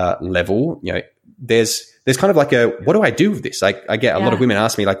level, there's kind of like what do I do with this? Like I get a lot of women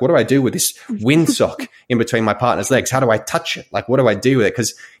ask me like, what do I do with this windsock in between my partner's legs? How do I touch it? Like, what do I do with it?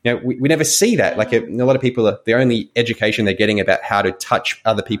 Because, we never see that. Like a lot of people, the only education they're getting about how to touch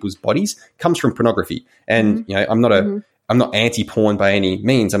other people's bodies comes from pornography. And, I'm not anti-porn by any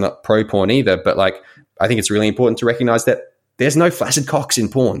means. I'm not pro-porn either. But like, I think it's really important to recognize that there's no flaccid cocks in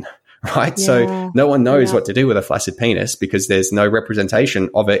porn. Right. Yeah. So no one knows what to do with a flaccid penis because there's no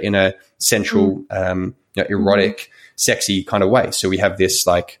representation of it in a central erotic, sexy kind of way. So we have this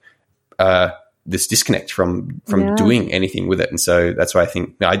like this disconnect from doing anything with it. And so that's why I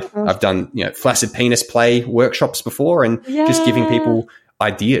think I've done flaccid penis play workshops before, and just giving people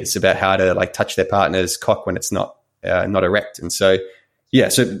ideas about how to like touch their partner's cock when it's not erect. And so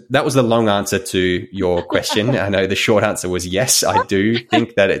so that was the long answer to your question. I know the short answer was yes, I do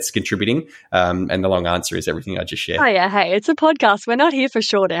think that it's contributing. And the long answer is everything I just shared. Oh yeah, hey, it's a podcast. We're not here for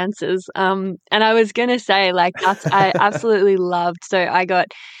short answers. And I was gonna say, like, I absolutely loved. So I got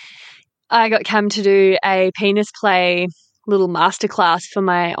Cam to do a penis play little masterclass for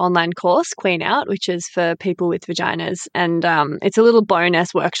my online course, Queen Out, which is for people with vaginas, and it's a little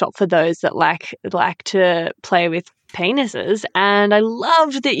bonus workshop for those that like to play with penises. And I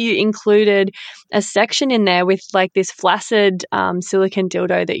loved that you included a section in there with like this flaccid silicone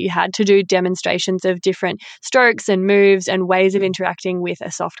dildo that you had to do demonstrations of different strokes and moves and ways of interacting with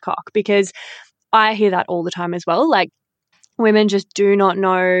a soft cock, because I hear that all the time as well. Like, women just do not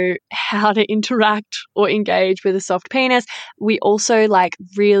know how to interact or engage with a soft penis. We also like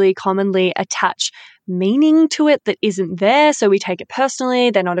really commonly attach meaning to it that isn't there. So we take it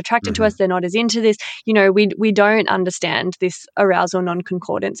personally. They're not attracted to us. They're not as into this. We don't understand this arousal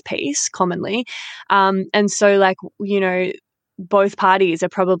non-concordance piece commonly. And so like, both parties are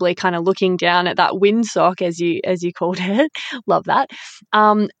probably kind of looking down at that windsock, as you called it. Love that.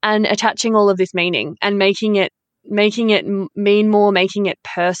 And attaching all of this meaning and making it mean more, making it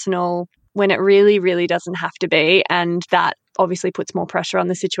personal when it really, really doesn't have to be. And that obviously puts more pressure on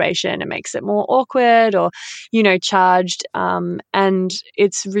the situation and makes it more awkward or, charged. And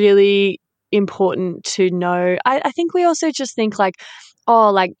it's really important to know. I think we also just think like,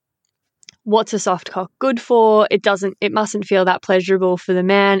 what's a soft cock good for? It mustn't feel that pleasurable for the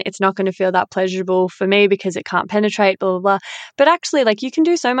man. It's not going to feel that pleasurable for me because it can't penetrate, blah, blah, blah. But actually, like, you can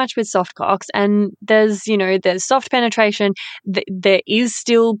do so much with soft cocks, and there's soft penetration. There is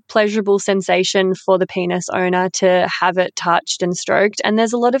still pleasurable sensation for the penis owner to have it touched and stroked. And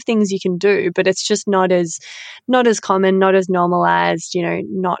there's a lot of things you can do, but it's just not as common, not as normalized,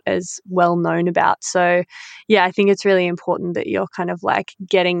 not as well known about. So yeah, I think it's really important that you're kind of like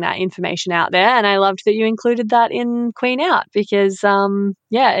getting that information out there. And I loved that you included that in Queen Out, because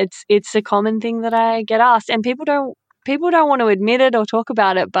it's a common thing that I get asked, and people don't want to admit it or talk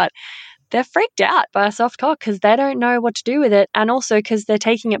about it, but they're freaked out by a soft cock because they don't know what to do with it, and also because they're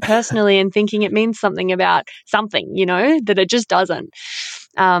taking it personally and thinking it means something about something, that it just doesn't.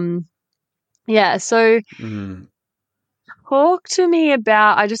 So talk to me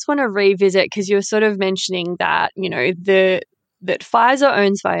about, I just want to revisit, because you were sort of mentioning that, that Pfizer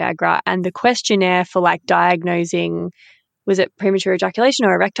owns Viagra, and the questionnaire for like diagnosing, was it premature ejaculation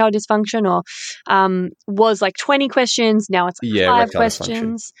or erectile dysfunction, or was like 20 questions. Now it's like 5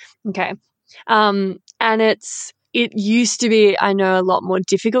 questions. Okay. And it used to be, I know, a lot more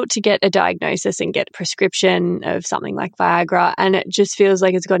difficult to get a diagnosis and get a prescription of something like Viagra. And it just feels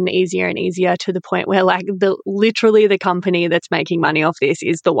like it's gotten easier and easier, to the point where like literally the company that's making money off this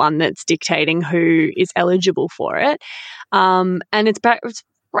is the one that's dictating who is eligible for it. And it's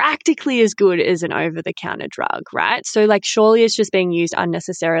practically as good as an over-the-counter drug, right? So like, surely it's just being used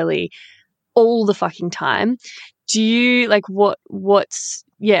unnecessarily all the fucking time. Do you like to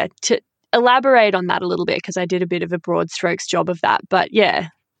elaborate on that a little bit, because I did a bit of a broad strokes job of that. But yeah,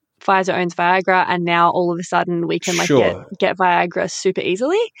 Pfizer owns Viagra, and now all of a sudden we can get Viagra super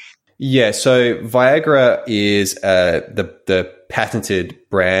easily. Yeah, so Viagra is the patented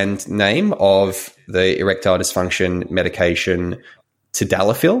brand name of the erectile dysfunction medication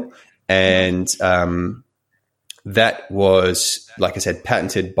Tadalafil, and that was, like I said,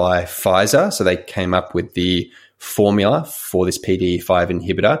 patented by Pfizer. So they came up with the formula for this PDE5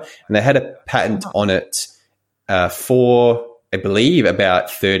 inhibitor, and they had a patent on it for, I believe,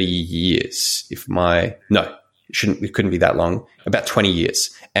 about 30 years. It couldn't be that long, about 20 years.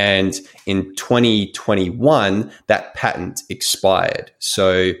 And in 2021, that patent expired.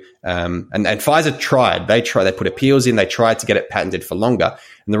 So, and Pfizer tried, they put appeals in, they tried to get it patented for longer.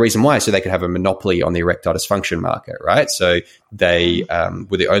 And the reason why is so they could have a monopoly on the erectile dysfunction market, right? So they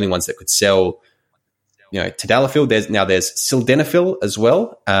were the only ones that could sell, Tadalafil. There's sildenafil as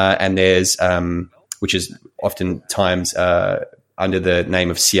well. And there's, which is oftentimes, under the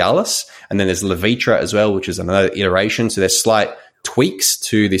name of Cialis. And then there's Levitra as well, which is another iteration. So there's slight tweaks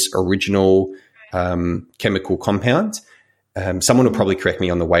to this original chemical compound. Someone will probably correct me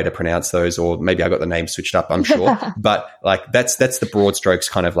on the way to pronounce those, or maybe I got the name switched up, I'm sure. But like that's the broad strokes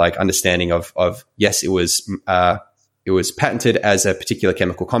kind of like understanding of yes, it was it was patented as a particular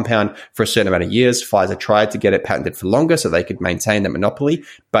chemical compound for a certain amount of years. Pfizer tried to get it patented for longer so they could maintain that monopoly.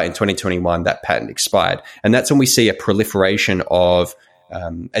 But in 2021, that patent expired. And that's when we see a proliferation of,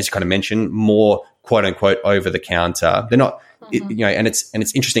 as you kind of mentioned, more quote unquote over the counter. They're not, and it's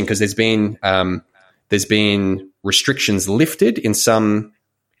interesting because there's been restrictions lifted in some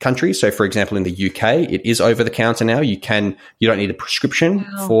countries. So, for example, in the UK, it is over the counter now. You don't need a prescription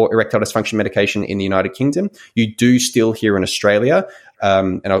for erectile dysfunction medication in the United Kingdom. You do still here in Australia,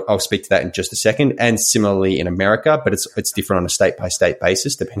 and I'll speak to that in just a second. And similarly in America, but it's different on a state by state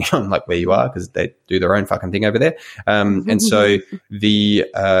basis depending on like where you are because they do their own fucking thing over there. And so the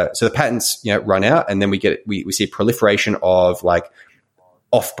patents run out, and then we see a proliferation of like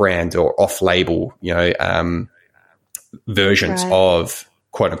off-brand or off-label versions of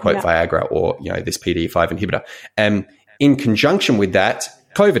quote unquote Viagra or, this PDE5 inhibitor. And in conjunction with that,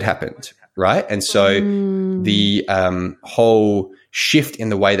 COVID happened, right? And so the whole shift in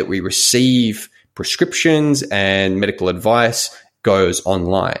the way that we receive prescriptions and medical advice goes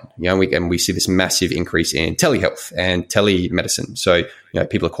online. We see this massive increase in telehealth and telemedicine. So,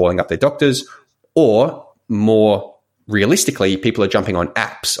 people are calling up their doctors, or more realistically, people are jumping on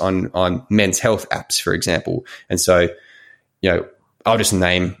apps, on men's health apps, for example. And so, I'll just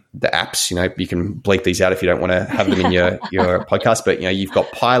name the apps. You can bleep these out if you don't want to have them in your podcast. But you've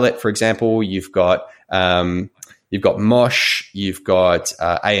got Pilot, for example. You've got Mosh. You've got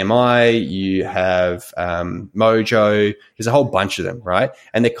AMI. You have Mojo. There's a whole bunch of them, right?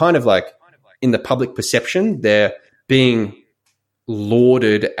 And they're kind of like in the public perception, they're being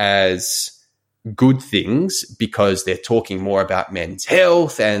lauded as good things because they're talking more about men's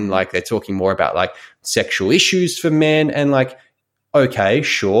health and like they're talking more about like sexual issues for men and like. Okay,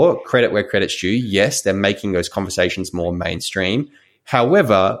 sure, credit where credit's due. Yes, they're making those conversations more mainstream.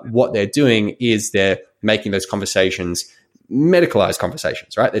 However, what they're doing is they're making those conversations medicalized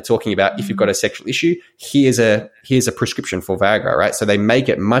conversations, right? They're talking about if you've got a sexual issue, here's a prescription for Viagra, right? So they make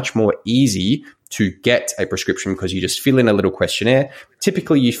it much more easy to get a prescription because you just fill in a little questionnaire.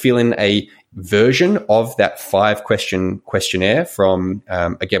 Typically, you fill in a version of that 5-question questionnaire from,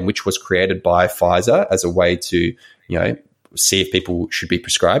 again, which was created by Pfizer as a way to, see if people should be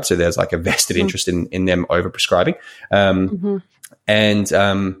prescribed. So there's like a vested interest in them over prescribing. And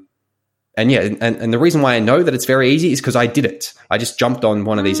the reason why I know that it's very easy is because I did it. I just jumped on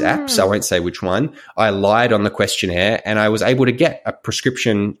one of these apps. I won't say which one. I lied on the questionnaire and I was able to get a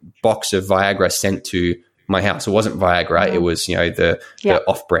prescription box of Viagra sent to my house. It wasn't Viagra. It was, the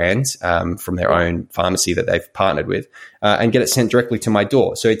off-brand from their own pharmacy that they've partnered with and get it sent directly to my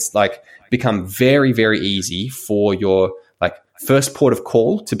door. So it's like become very, very easy for your like first port of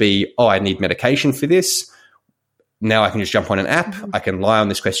call to be, I need medication for this. Now I can just jump on an app. I can lie on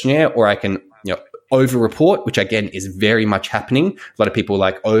this questionnaire, or I can, over-report, which again is very much happening. A lot of people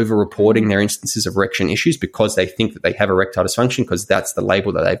like over-reporting their instances of erection issues because they think that they have erectile dysfunction because that's the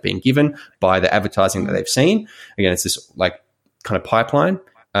label that they've been given by the advertising that they've seen. Again, it's this like kind of pipeline.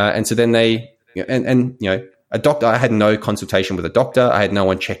 And so then they, a doctor, I had no consultation with a doctor. I had no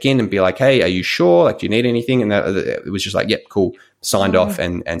one check in and be like, hey, are you sure? Like, do you need anything? And it was just like, yep, cool, signed off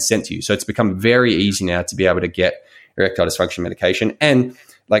and sent to you. So it's become very easy now to be able to get erectile dysfunction medication. And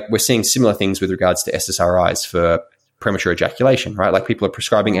like we're seeing similar things with regards to SSRIs for premature ejaculation, right? Like people are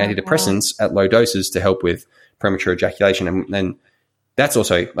prescribing antidepressants at low doses to help with premature ejaculation. And that's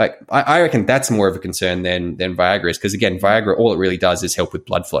also like, I reckon that's more of a concern than Viagra is. Because again, Viagra, all it really does is help with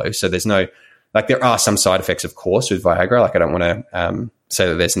blood flow. So there's no, like there are some side effects, of course, with Viagra. Like I don't want to say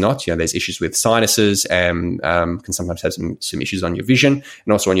that there's not. There's issues with sinuses and can sometimes have some issues on your vision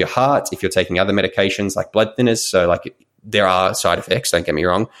and also on your heart if you're taking other medications like blood thinners. So like there are side effects, don't get me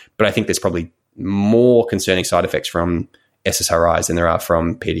wrong. But I think there's probably more concerning side effects from SSRIs than there are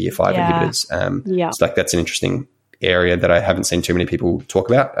from PDE5 inhibitors. So like that's an interesting area that I haven't seen too many people talk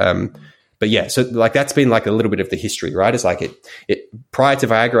about. But yeah, so like that's been like a little bit of the history, right? It's like it prior to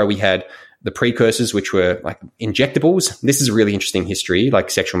Viagra, we had the precursors, which were like injectables. This is a really interesting history,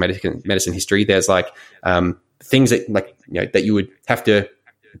 like sexual medicine history. There's like things that like that you would have to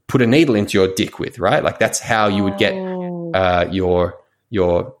put a needle into your dick with, right? Like that's how you would get your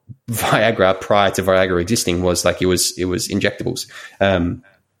Viagra prior to Viagra existing was like it was injectables. And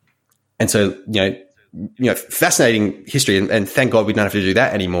so fascinating history, and thank God we don't have to do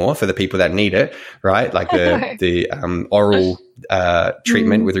that anymore for the people that need it, right? Like the oral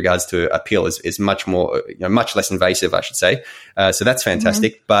treatment with regards to a pill is much more, much less invasive, I should say. So that's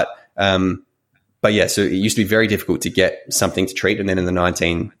fantastic. But yeah, so it used to be very difficult to get something to treat, and then in the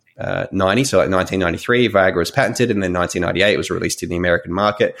 1990s, so like 1993, Viagra was patented, and then 1998 it was released in the American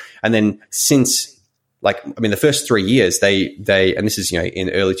market, and then since the first 3 years, they, and this is, in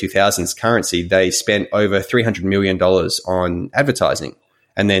early 2000s currency, they spent over $300 million on advertising.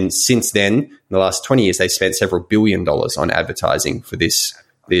 And then since then, in the last 20 years, they spent several $1 billion on advertising for this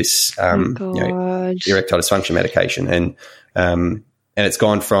erectile dysfunction medication. And it's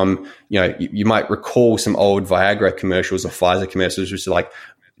gone from, you might recall some old Viagra commercials or Pfizer commercials, which are like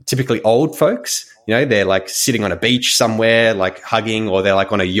typically old folks, they're like sitting on a beach somewhere, like hugging, or they're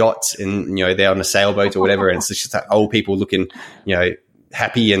like on a yacht and, they're on a sailboat or whatever. And it's just like old people looking,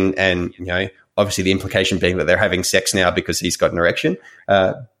 happy and, obviously the implication being that they're having sex now because he's got an erection.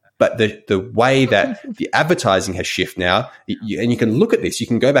 But the way that the advertising has shifted now, and you can look at this, you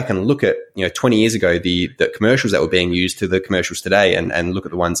can go back and look at, 20 years ago, the commercials that were being used to the commercials today and look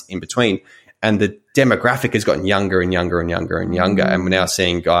at the ones in between. And the demographic has gotten younger and younger and younger and younger. And we're now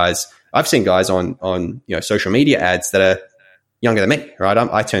seeing I've seen guys on social media ads that are younger than me, right?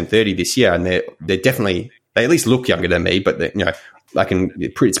 I turned 30 this year, and they're definitely, they at least look younger than me, but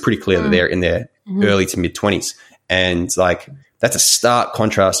it's pretty clear that they're in their early to mid 20s. And like, that's a stark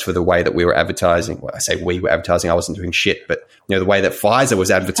contrast for the way that we were advertising. Well, I say we were advertising, I wasn't doing shit, but the way that Pfizer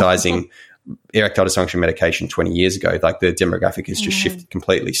was advertising erectile dysfunction medication 20 years ago, like the demographic has just shifted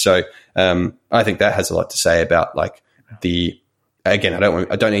completely. So I think that has a lot to say about like again,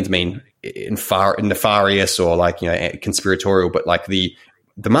 I don't need to mean nefarious or like, conspiratorial, but like the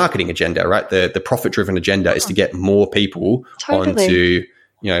marketing agenda, right? The profit driven agenda is to get more people onto,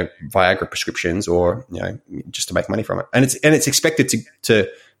 Viagra prescriptions, or, just to make money from it. And it's expected to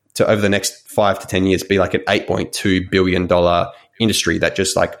over the next 5 to 10 years be like an $8.2 billion industry that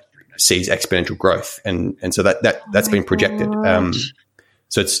just like sees exponential growth. And so that's been projected.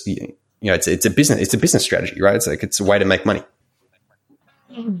 So it's, it's a business strategy, right? It's like, it's a way to make money.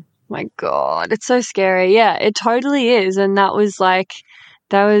 My God, it's so scary. Yeah, it totally is. And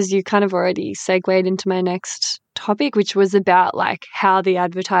you kind of already segued into my next topic, which was about like how the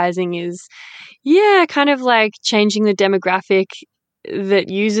advertising is, kind of like changing the demographic that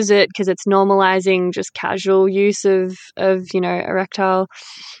uses it, because it's normalizing just casual use of erectile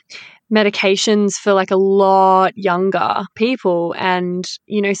medications for like a lot younger people. And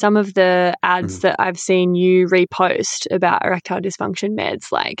some of the ads that I've seen you repost about erectile dysfunction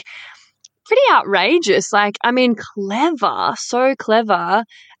meds, like pretty outrageous. Like, I mean, clever, so clever.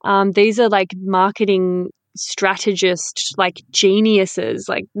 These are like marketing strategists, like geniuses,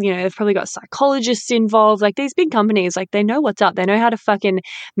 like, they've probably got psychologists involved. Like, these big companies, like, they know what's up. They know how to fucking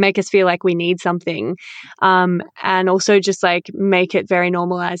make us feel like we need something, and also just like make it very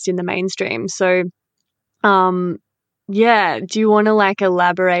normalized in the mainstream. So do you want to like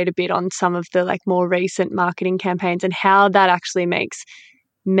elaborate a bit on some of the like more recent marketing campaigns and how that actually makes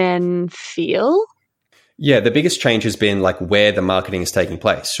men feel? Yeah, the biggest change has been like where the marketing is taking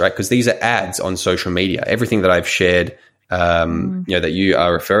place, right? Because these are ads on social media. Everything that I've shared, that you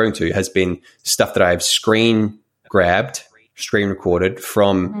are referring to, has been stuff that I've screen recorded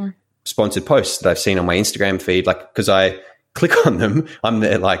from sponsored posts that I've seen on my Instagram feed. Like, because I click on them, I'm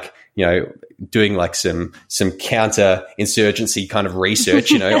there like, doing like some counter insurgency kind of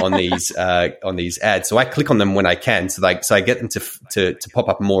research, on these ads. So I click on them when I can, so I get them to pop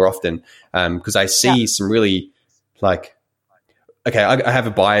up more often, because I see some really like, okay, I have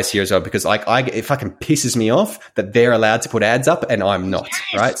a bias here as well, because like it fucking pisses me off that they're allowed to put ads up and I'm not,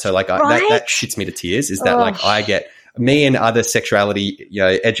 right? So like that shits me to tears. Is that like I get, me and other sexuality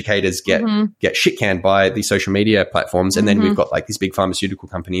educators get shit canned by these social media platforms, and then we've got like these big pharmaceutical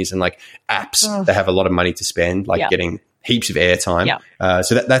companies and like apps that have a lot of money to spend, like getting heaps of airtime.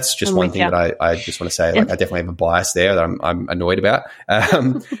 So that's just one thing that I just want to say. Like, I definitely have a bias there that I'm annoyed about.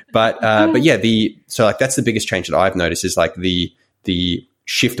 But yeah, so like that's the biggest change that I've noticed, is like the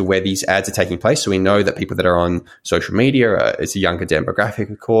shift to where these ads are taking place. So we know that people that are on social media, it's a younger demographic,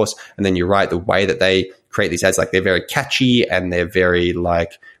 of course. And then you're right, the way that they create these ads, like they're very catchy and they're very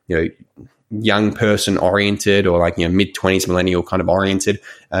like, young person oriented, or like, mid-20s millennial kind of oriented.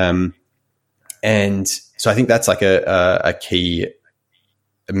 And so I think that's like a key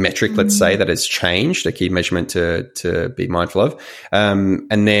metric, let's say, that has changed, a key measurement to be mindful of. And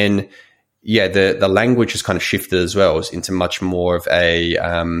then, the language has kind of shifted as well into much more of a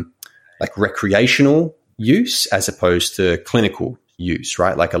like recreational use as opposed to clinical use,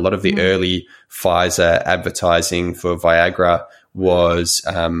 right? Like a lot of the early Pfizer advertising for Viagra was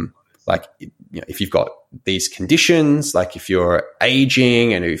like, if you've got these conditions, like if you're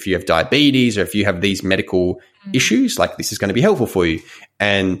aging and if you have diabetes or if you have these medical issues, like this is going to be helpful for you.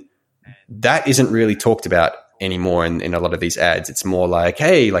 And that isn't really talked about anymore in a lot of these ads. It's more like,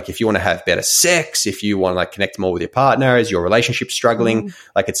 hey, like if you want to have better sex, if you want to like connect more with your partner, is your relationship struggling,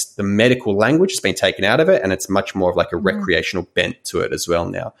 like it's the medical language has been taken out of it, and it's much more of like a recreational bent to it as well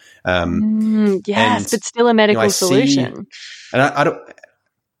now. Yes, but still a medical solution. And I don't.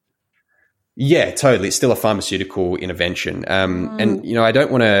 Yeah, totally. It's still a pharmaceutical intervention. And, I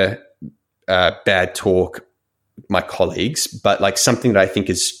don't want to bad talk my colleagues, but like something that I think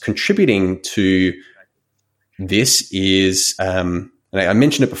is contributing to this is, and I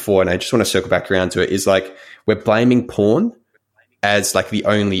mentioned it before and I just want to circle back around to it, is like we're blaming porn as like the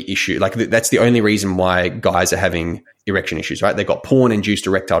only issue. Like that's the only reason why guys are having erection issues, right? They've got porn-induced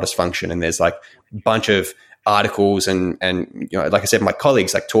erectile dysfunction, and there's like a bunch of articles and like I said, my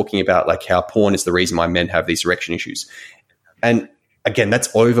colleagues like talking about like how porn is the reason why men have these erection issues. And again,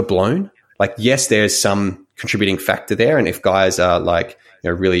 that's overblown. Like, yes, there's some contributing factor there. And if guys are like,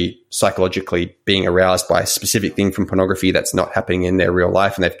 really psychologically being aroused by a specific thing from pornography that's not happening in their real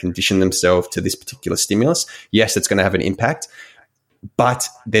life, and they've conditioned themselves to this particular stimulus, yes, it's going to have an impact. But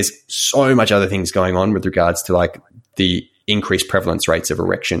there's so much other things going on with regards to like the increased prevalence rates of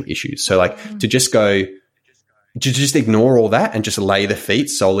erection issues. So like to just ignore all that and just lay the feet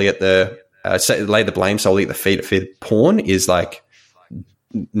solely at lay the blame solely at the feet of porn is like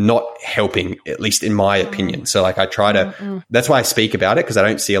not helping, at least in my opinion. So like I try to, that's why I speak about it, because I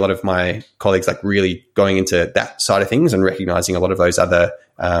don't see a lot of my colleagues like really going into that side of things and recognizing a lot of those other,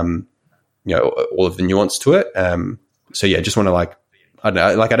 all of the nuance to it. So yeah, just want to like, I don't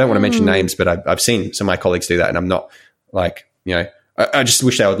know, like I don't want to mention names, but I've seen some of my colleagues do that, and I'm not like, I just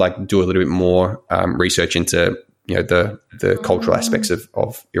wish they would like do a little bit more research into the cultural aspects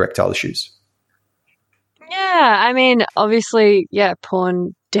of erectile issues. Yeah, I mean, obviously,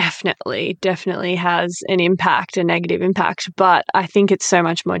 porn definitely has an impact, a negative impact, but I think it's so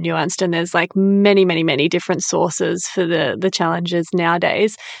much more nuanced, and there's like many different sources for the challenges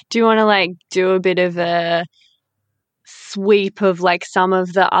nowadays. Do you want to like do a bit of a sweep of like some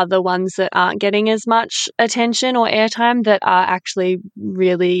of the other ones that aren't getting as much attention or airtime that are actually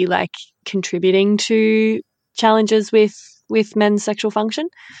really like contributing to challenges with men's sexual function?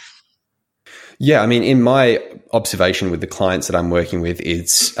 Yeah, I mean, in my observation with the clients that I'm working with,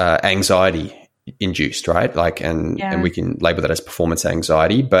 it's anxiety induced, right? Like, and we can label that as performance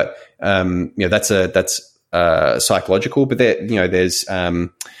anxiety, but that's psychological. But there's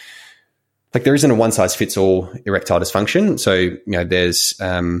like there isn't a one size fits all erectile dysfunction. So there's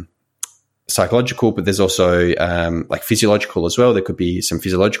psychological, but there's also like physiological as well. There could be some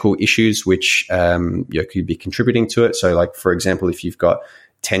physiological issues which could be contributing to it. So, like for example, if you've got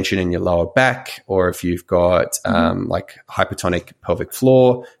tension in your lower back, or if you've got like hypertonic pelvic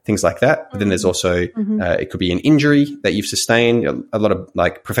floor, things like that. But then there's also it could be an injury that you've sustained. A lot of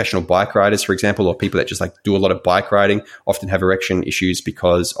like professional bike riders, for example, or people that just like do a lot of bike riding often have erection issues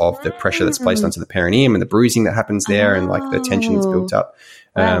because of the pressure that's placed onto the perineum and the bruising that happens there and like the tension that's built up.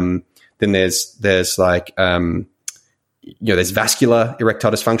 Then there's like there's vascular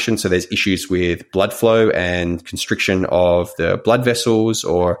erectile dysfunction. So there's issues with blood flow and constriction of the blood vessels,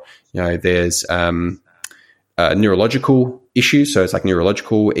 or, there's neurological issues. So it's like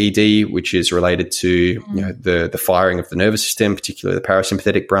neurological ED, which is related to, the firing of the nervous system, particularly the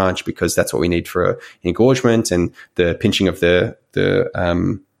parasympathetic branch, because that's what we need for engorgement, and the pinching of the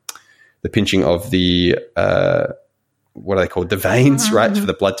pinching of the, what are they called? The veins, right? For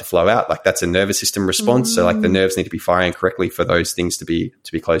the blood to flow out. Like that's a nervous system response. So like the nerves need to be firing correctly for those things to be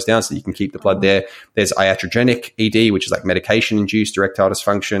closed down so you can keep the blood there. There's iatrogenic ED, which is like medication induced erectile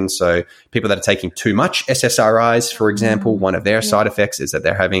dysfunction. So people that are taking too much SSRIs, for example, one of their side effects is that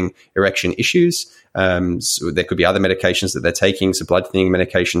they're having erection issues. So there could be other medications that they're taking. So blood thinning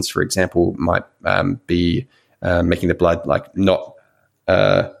medications, for example, might be making the blood like not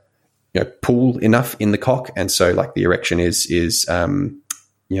pool enough in the cock, and so like the erection is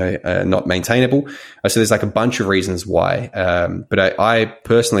not maintainable. So there's like a bunch of reasons why, but I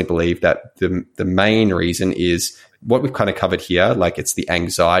personally believe that the main reason is what we've kind of covered here. Like it's the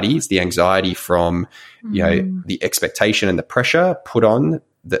anxiety. It's the anxiety from the expectation and the pressure put on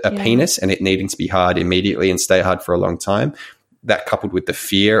a penis, and it needing to be hard immediately and stay hard for a long time. That coupled with the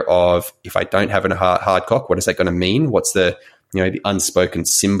fear of, if I don't have a hard cock, what is that going to mean? What's the the unspoken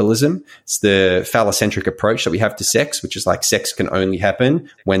symbolism? It's the phallocentric approach that we have to sex, which is like sex can only happen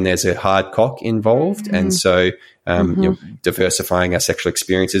when there's a hard cock involved. And so diversifying our sexual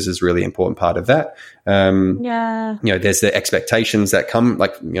experiences is really important part of that. There's the expectations that come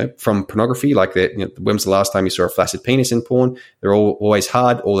from pornography, like when was the last time you saw a flaccid penis in porn? They're always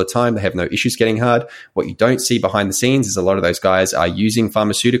hard all the time. They have no issues getting hard. What you don't see behind the scenes is a lot of those guys are using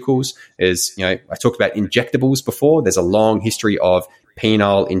pharmaceuticals. I talked about injectables before. There's a long history of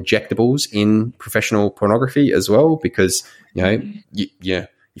penile injectables in professional pornography as well, because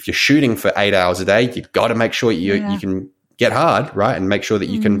if you're shooting for 8 hours a day, you've got to make sure you can get hard, right? And make sure that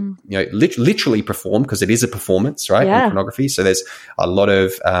you can literally perform, because it is a performance, right? In pornography. So there's a lot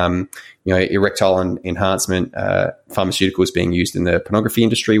of erectile enhancement pharmaceuticals being used in the pornography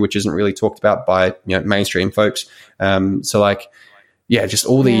industry, which isn't really talked about by mainstream folks. Just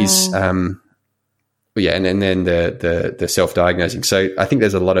all these and then the self-diagnosing. So I think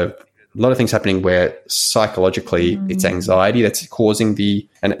there's a lot of things happening where psychologically it's anxiety that's causing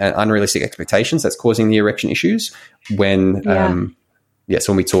and unrealistic expectations that's causing the erection issues. When when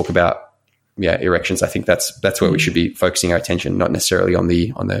we talk about erections, I think that's where we should be focusing our attention, not necessarily on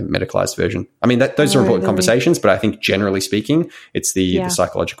the medicalized version. I mean, those are important conversations, but I think generally speaking, it's the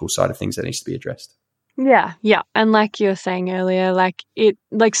psychological side of things that needs to be addressed. Yeah. And like you were saying earlier,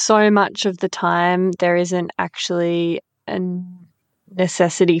 so much of the time there isn't actually a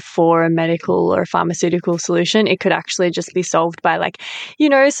necessity for a medical or a pharmaceutical solution. It could actually just be solved by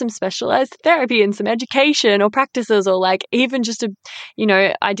some specialized therapy and some education or practices, or even just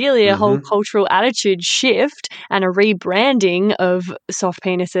ideally a whole cultural attitude shift and a rebranding of soft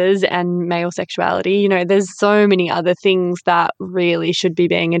penises and male sexuality. There's so many other things that really should be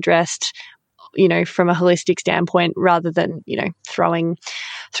being addressed from a holistic standpoint, rather than, throwing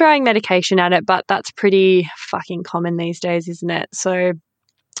medication at it. But that's pretty fucking common these days, isn't it? So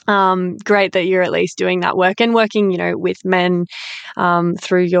great that you're at least doing that work and working, with men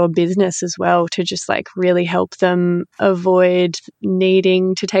through your business as well, to just really help them avoid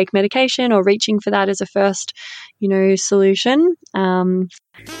needing to take medication or reaching for that as a first, solution.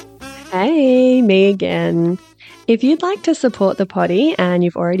 Hey, me again. If you'd like to support the potty and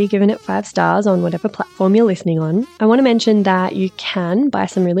you've already given it 5 stars on whatever platform you're listening on, I want to mention that you can buy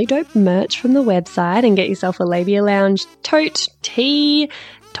some really dope merch from the website and get yourself a Labia Lounge tote, tee,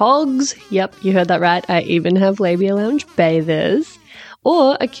 togs. Yep, you heard that right. I even have Labia Lounge bathers,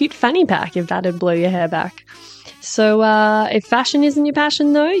 or a cute fanny pack if that'd blow your hair back. So if fashion isn't your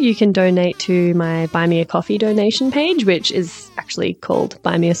passion, though, you can donate to my Buy Me a Coffee donation page, which is actually called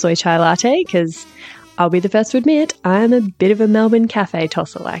Buy Me a Soy Chai Latte, because I'll be the first to admit I'm a bit of a Melbourne cafe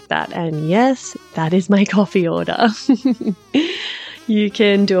tosser like that. And yes, that is my coffee order. You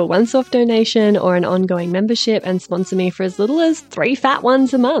can do a once-off donation or an ongoing membership and sponsor me for as little as 3 fat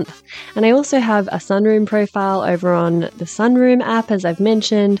ones a month. And I also have a Sunroom profile over on the Sunroom app, as I've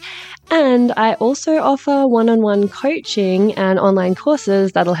mentioned. And I also offer one-on-one coaching and online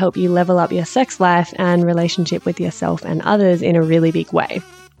courses that'll help you level up your sex life and relationship with yourself and others in a really big way.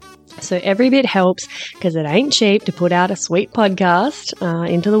 So every bit helps, because it ain't cheap to put out a sweet podcast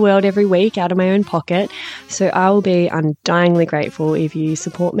into the world every week out of my own pocket. So I will be undyingly grateful if you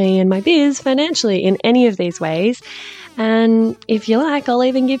support me and my biz financially in any of these ways. And if you like, I'll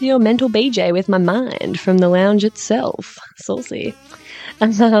even give you a mental BJ with my mind from the lounge itself. Saucy.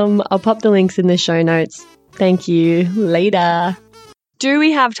 I'll pop the links in the show notes. Thank you. Later. Do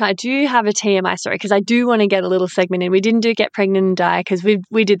we have time? Do you have a TMI story? Because I do want to get a little segment in. We didn't do Get Pregnant and Die, because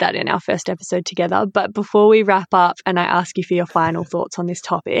we did that in our first episode together. But before we wrap up and I ask you for your final thoughts on this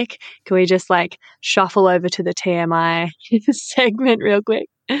topic, can we just shuffle over to the TMI segment real quick?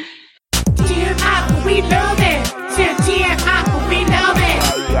 TMI, we love it. TMI, we love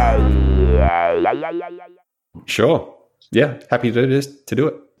it. Sure. Yeah, happy to do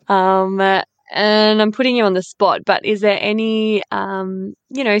it. And I'm putting you on the spot, but is there any,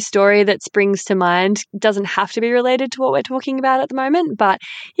 story that springs to mind? Doesn't have to be related to what we're talking about at the moment, but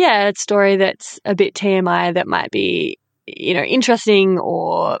yeah, a story that's a bit TMI that might be, interesting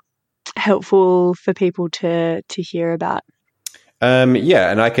or helpful for people to hear about.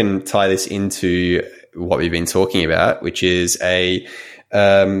 And I can tie this into what we've been talking about, which is a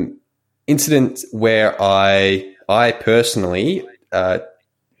incident where I personally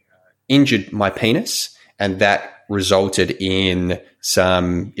injured my penis, and that resulted in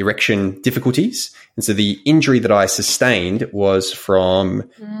some erection difficulties. And so the injury that I sustained was from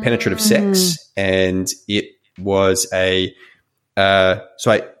penetrative sex, and it was it's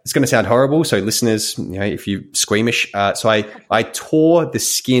going to sound horrible. So listeners, if you're squeamish, so I tore the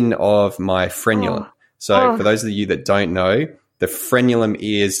skin of my frenulum. For those of you that don't know, the frenulum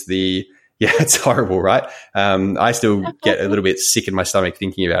is it's horrible, right? I still get a little bit sick in my stomach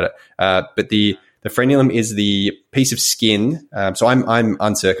thinking about it. But the The frenulum is the piece of skin. So I'm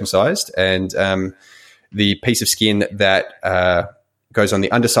uncircumcised, and the piece of skin that goes on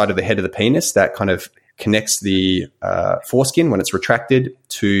the underside of the head of the penis that kind of connects the foreskin when it's retracted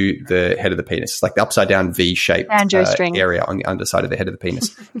to the head of the penis. It's like the upside down V-shaped area on the underside of the head of the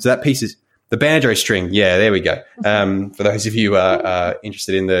penis. So that piece is the banjo string. Yeah, there we go. For those of you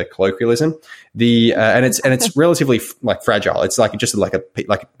interested in the colloquialism, and it's relatively like fragile. It's like just like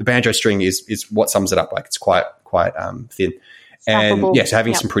the banjo string is what sums it up. Like it's quite thin, and so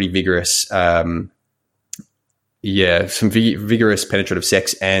having some pretty vigorous, vigorous penetrative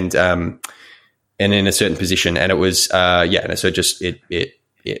sex and in a certain position, and it was so just it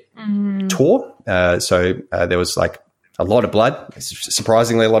tore. So there was like a lot of blood,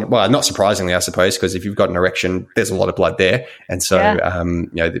 surprisingly a lot. Well, not surprisingly, I suppose, because if you've got an erection, there's a lot of blood there, and so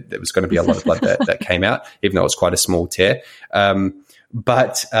there was going to be a lot of blood that came out, even though it was quite a small tear.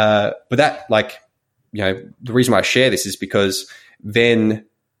 But that, like, the reason why I share this is because then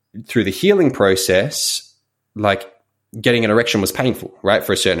through the healing process, like, getting an erection was painful, right,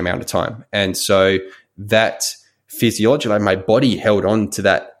 for a certain amount of time. And so that physiology, like my body held on to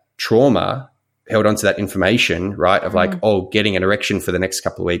that trauma, held on to that information, right, of like, getting an erection for the next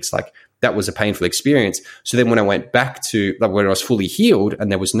couple of weeks, like that was a painful experience. So then when I went back to, like, when I was fully healed and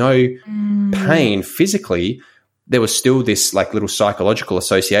there was no pain physically, there was still this like little psychological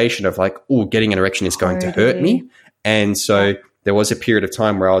association of like, getting an erection is going to hurt me. And so there was a period of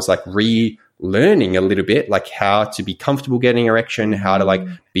time where I was like learning a little bit, like how to be comfortable getting erection, how to like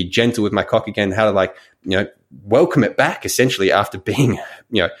be gentle with my cock again, how to like, welcome it back essentially after being,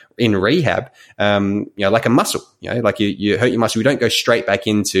 in rehab, like a muscle, like you hurt your muscle. You don't go straight back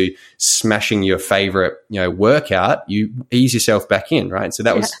into smashing your favorite, workout. You ease yourself back in. Right. So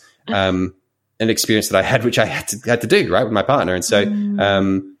that was, an experience that I had, which I had to do right with my partner. And so,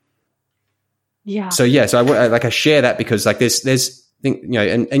 so I share that because like there's,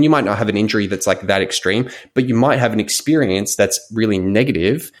 and you might not have an injury that's like that extreme, but you might have an experience that's really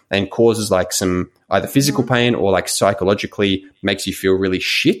negative and causes like some either physical pain or like psychologically makes you feel really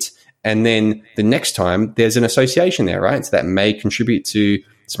shit. And then the next time there's an association there, right? So that may contribute to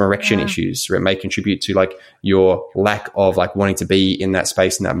some erection issues, or it may contribute to like your lack of like wanting to be in that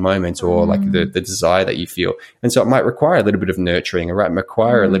space in that moment, or like the desire that you feel. And so it might require a little bit of nurturing, or it might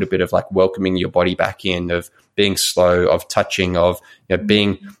require a little bit of like welcoming your body back in, of being slow, of touching, of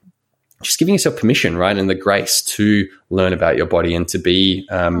being just giving yourself permission, right, and the grace to learn about your body and to be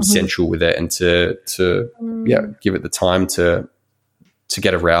sensual with it, and to give it the time to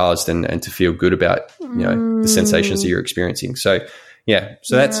get aroused and to feel good about the sensations that you're experiencing. So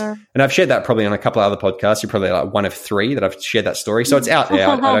that's, and I've shared that probably on a couple of other podcasts. You're probably like one of 3 that I've shared that story. So it's out there.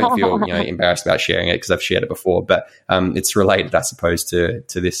 I don't feel embarrassed about sharing it because I've shared it before, but it's related, I suppose, to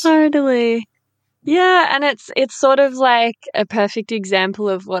this. Totally. Yeah, and it's sort of like a perfect example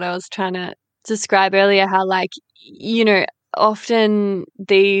of what I was trying to describe earlier, how like, often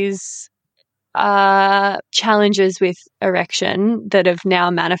these challenges with erection that have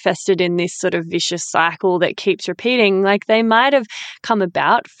now manifested in this sort of vicious cycle that keeps repeating, like they might have come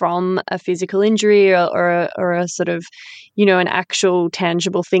about from a physical injury or a sort of, an actual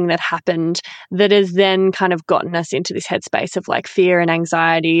tangible thing that happened that has then kind of gotten us into this headspace of like fear and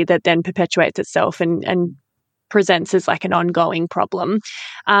anxiety that then perpetuates itself and presents as like an ongoing problem.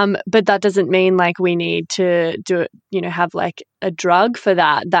 But that doesn't mean like we need to do it, have like a drug for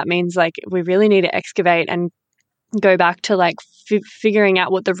that. That means like we really need to excavate and go back to like figuring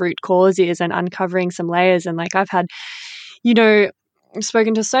out what the root cause is and uncovering some layers. And like I've had,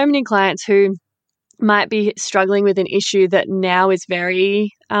 spoken to so many clients who might be struggling with an issue that now is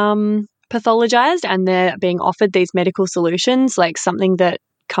very pathologized, and they're being offered these medical solutions. Like something that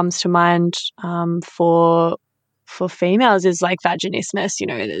comes to mind for females is like vaginismus.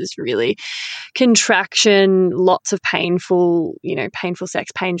 There's really contraction, lots of painful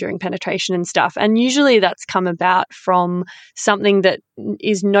sex pain during penetration and stuff. And usually that's come about from something that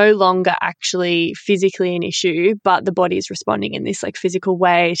is no longer actually physically an issue, but the body is responding in this like physical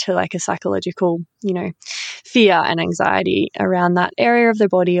way to like a psychological, fear and anxiety around that area of the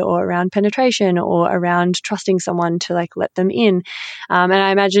body, or around penetration, or around trusting someone to like let them in. And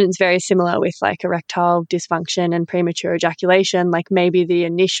I imagine it's very similar with like erectile dysfunction and premature ejaculation. Like maybe the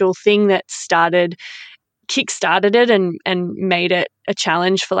initial thing that kick-started it and made it a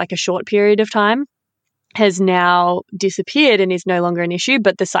challenge for like a short period of time has now disappeared and is no longer an issue,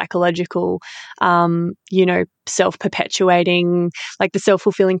 but the psychological, self-perpetuating, like the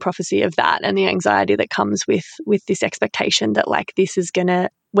self-fulfilling prophecy of that, and the anxiety that comes with this expectation that like this is going to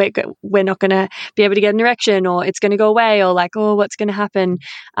we're not going to be able to get an erection, or it's going to go away, or like, oh, what's going to happen,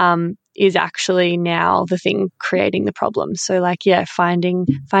 is actually now the thing creating the problem. So like, yeah, finding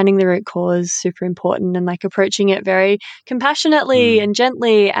the root cause, super important, and like approaching it very compassionately and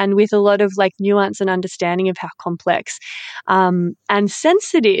gently, and with a lot of like nuance and understanding of how complex and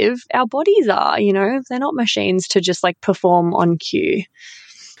sensitive our bodies are. You know, they're not machines to just like perform on cue.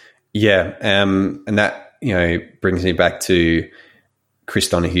 Yeah. And that, you know, brings me back to Chris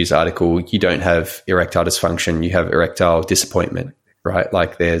Donahue's article. You don't have erectile dysfunction, you have erectile disappointment, right?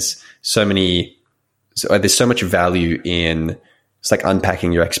 Like there's so much value in it's like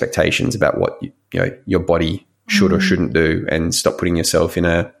unpacking your expectations about what you know your body should or shouldn't do, and stop putting yourself in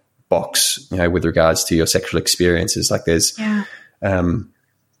a box, you know, with regards to your sexual experiences. Like there's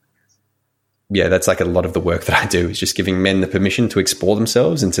that's like a lot of the work that I do is just giving men the permission to explore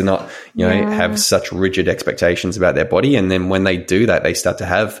themselves and to not, you know, have such rigid expectations about their body. And then when they do that, they start to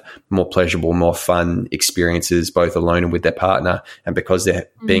have more pleasurable, more fun experiences, both alone and with their partner. And because they're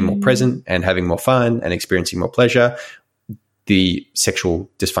being more present and having more fun and experiencing more pleasure, the sexual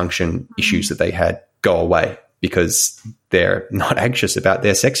dysfunction issues that they had go away because they're not anxious about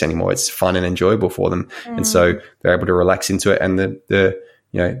their sex anymore. It's fun and enjoyable for them. And so they're able to relax into it, and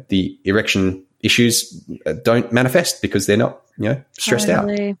the erection issues don't manifest because they're not, you know, stressed out.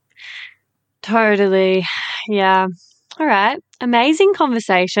 Totally. Yeah. All right. Amazing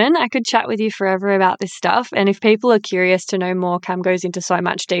conversation. I could chat with you forever about this stuff. And if people are curious to know more, Cam goes into so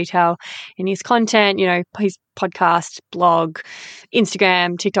much detail in his content, you know, his podcast, blog,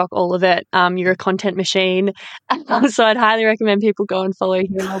 Instagram, TikTok, all of it. You're a content machine. So I'd highly recommend people go and follow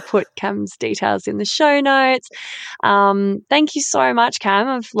him. I'll put Cam's details in the show notes. Thank you so much, Cam.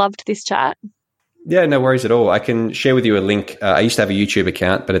 I've loved this chat. Yeah, no worries at all. I can share with you a link. I used to have a YouTube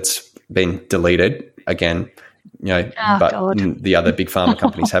account, but it's been deleted again. You know, the other big pharma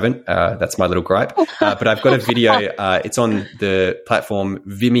companies haven't. That's my little gripe. But I've got a video. It's on the platform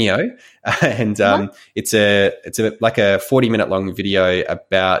Vimeo, and it's like a 40-minute long video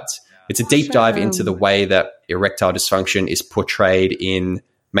about. It's a deep dive into the way that erectile dysfunction is portrayed in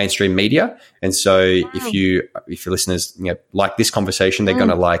mainstream media. And so if your listeners, you know, like this conversation, they're going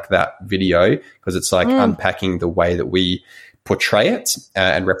to like that video because it's like unpacking the way that we portray it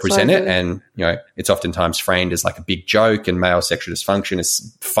and represent it. And, you know, it's oftentimes framed as like a big joke, and male sexual dysfunction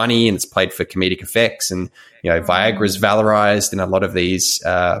is funny and it's played for comedic effects. And, you know, Viagra is valorized in a lot of these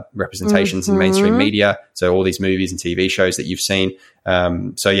representations in mainstream media. So all these movies and TV shows that you've seen.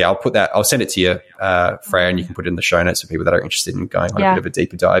 So yeah, I'll send it to you, Freya, and you can put it in the show notes for people that are interested in going on a bit of a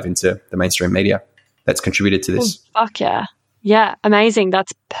deeper dive into the mainstream media that's contributed to this. Oh, fuck yeah. Yeah. Amazing.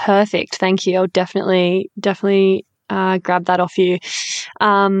 That's perfect. Thank you. I'll definitely grab that off you.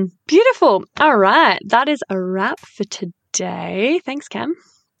 Beautiful. All right. That is a wrap for today. Thanks, Cam.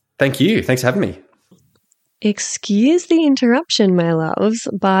 Thank you. Thanks for having me. Excuse the interruption, my loves,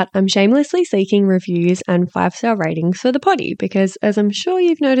 but I'm shamelessly seeking reviews and 5-star ratings for the potty because, as I'm sure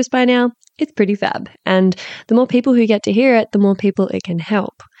you've noticed by now, it's pretty fab. And the more people who get to hear it, the more people it can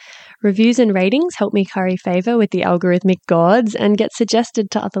help. Reviews and ratings help me curry favour with the algorithmic gods and get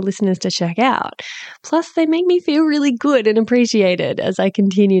suggested to other listeners to check out. Plus, they make me feel really good and appreciated as I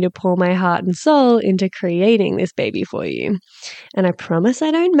continue to pour my heart and soul into creating this baby for you. And I promise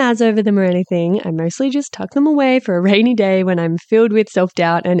I don't mazz over them or anything. I mostly just tuck them away for a rainy day when I'm filled with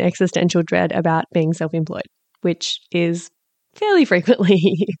self-doubt and existential dread about being self-employed, which is fairly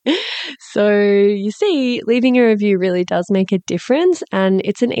frequently. So you see, leaving a review really does make a difference, and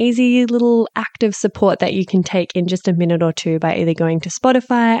it's an easy little act of support that you can take in just a minute or two by either going to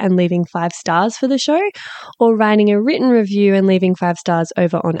Spotify and leaving 5 stars for the show, or writing a written review and leaving 5 stars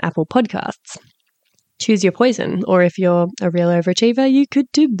over on Apple Podcasts. Choose your poison, or if you're a real overachiever, you could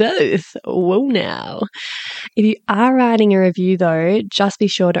do both. Whoa now. If you are writing a review though, just be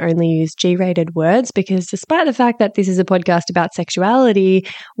sure to only use G-rated words, because despite the fact that this is a podcast about sexuality,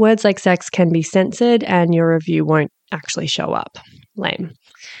 words like sex can be censored and your review won't actually show up. Lame.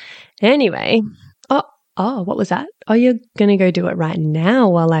 Anyway, oh, what was that? Oh, you're going to go do it right now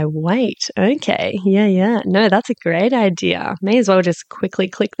while I wait. Okay. Yeah. No, that's a great idea. May as well just quickly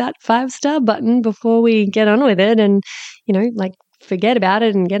click that 5-star button before we get on with it and, you know, like forget about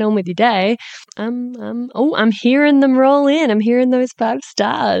it and get on with your day. I'm hearing them roll in. I'm hearing those 5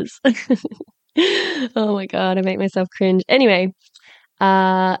 stars. Oh my God, I make myself cringe. Anyway,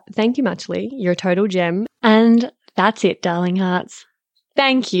 thank you muchly. You're a total gem. And that's it, darling hearts.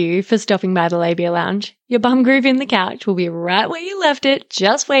 Thank you for stopping by the Labia Lounge. Your bum groove in the couch will be right where you left it,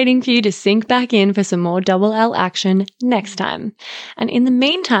 just waiting for you to sink back in for some more double L action next time. And in the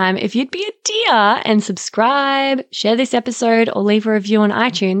meantime, if you'd be a dear and subscribe, share this episode, or leave a review on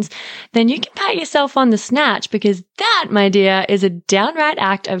iTunes, then you can pat yourself on the snatch, because that, my dear, is a downright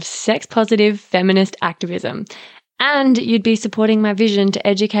act of sex-positive feminist activism. And you'd be supporting my vision to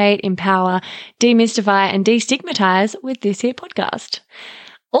educate, empower, demystify, and destigmatize with this here podcast.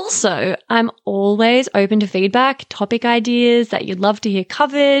 Also, I'm always open to feedback, topic ideas that you'd love to hear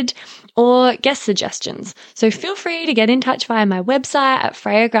covered, or guest suggestions. So feel free to get in touch via my website at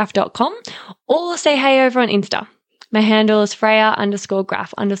freyagraph.com or say hey over on Insta. My handle is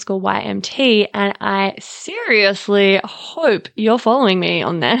Freya_graph_YMT, and I seriously hope you're following me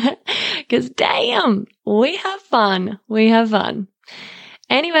on there, because damn, we have fun. We have fun.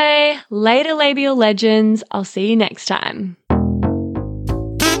 Anyway, later labial legends. I'll see you next time.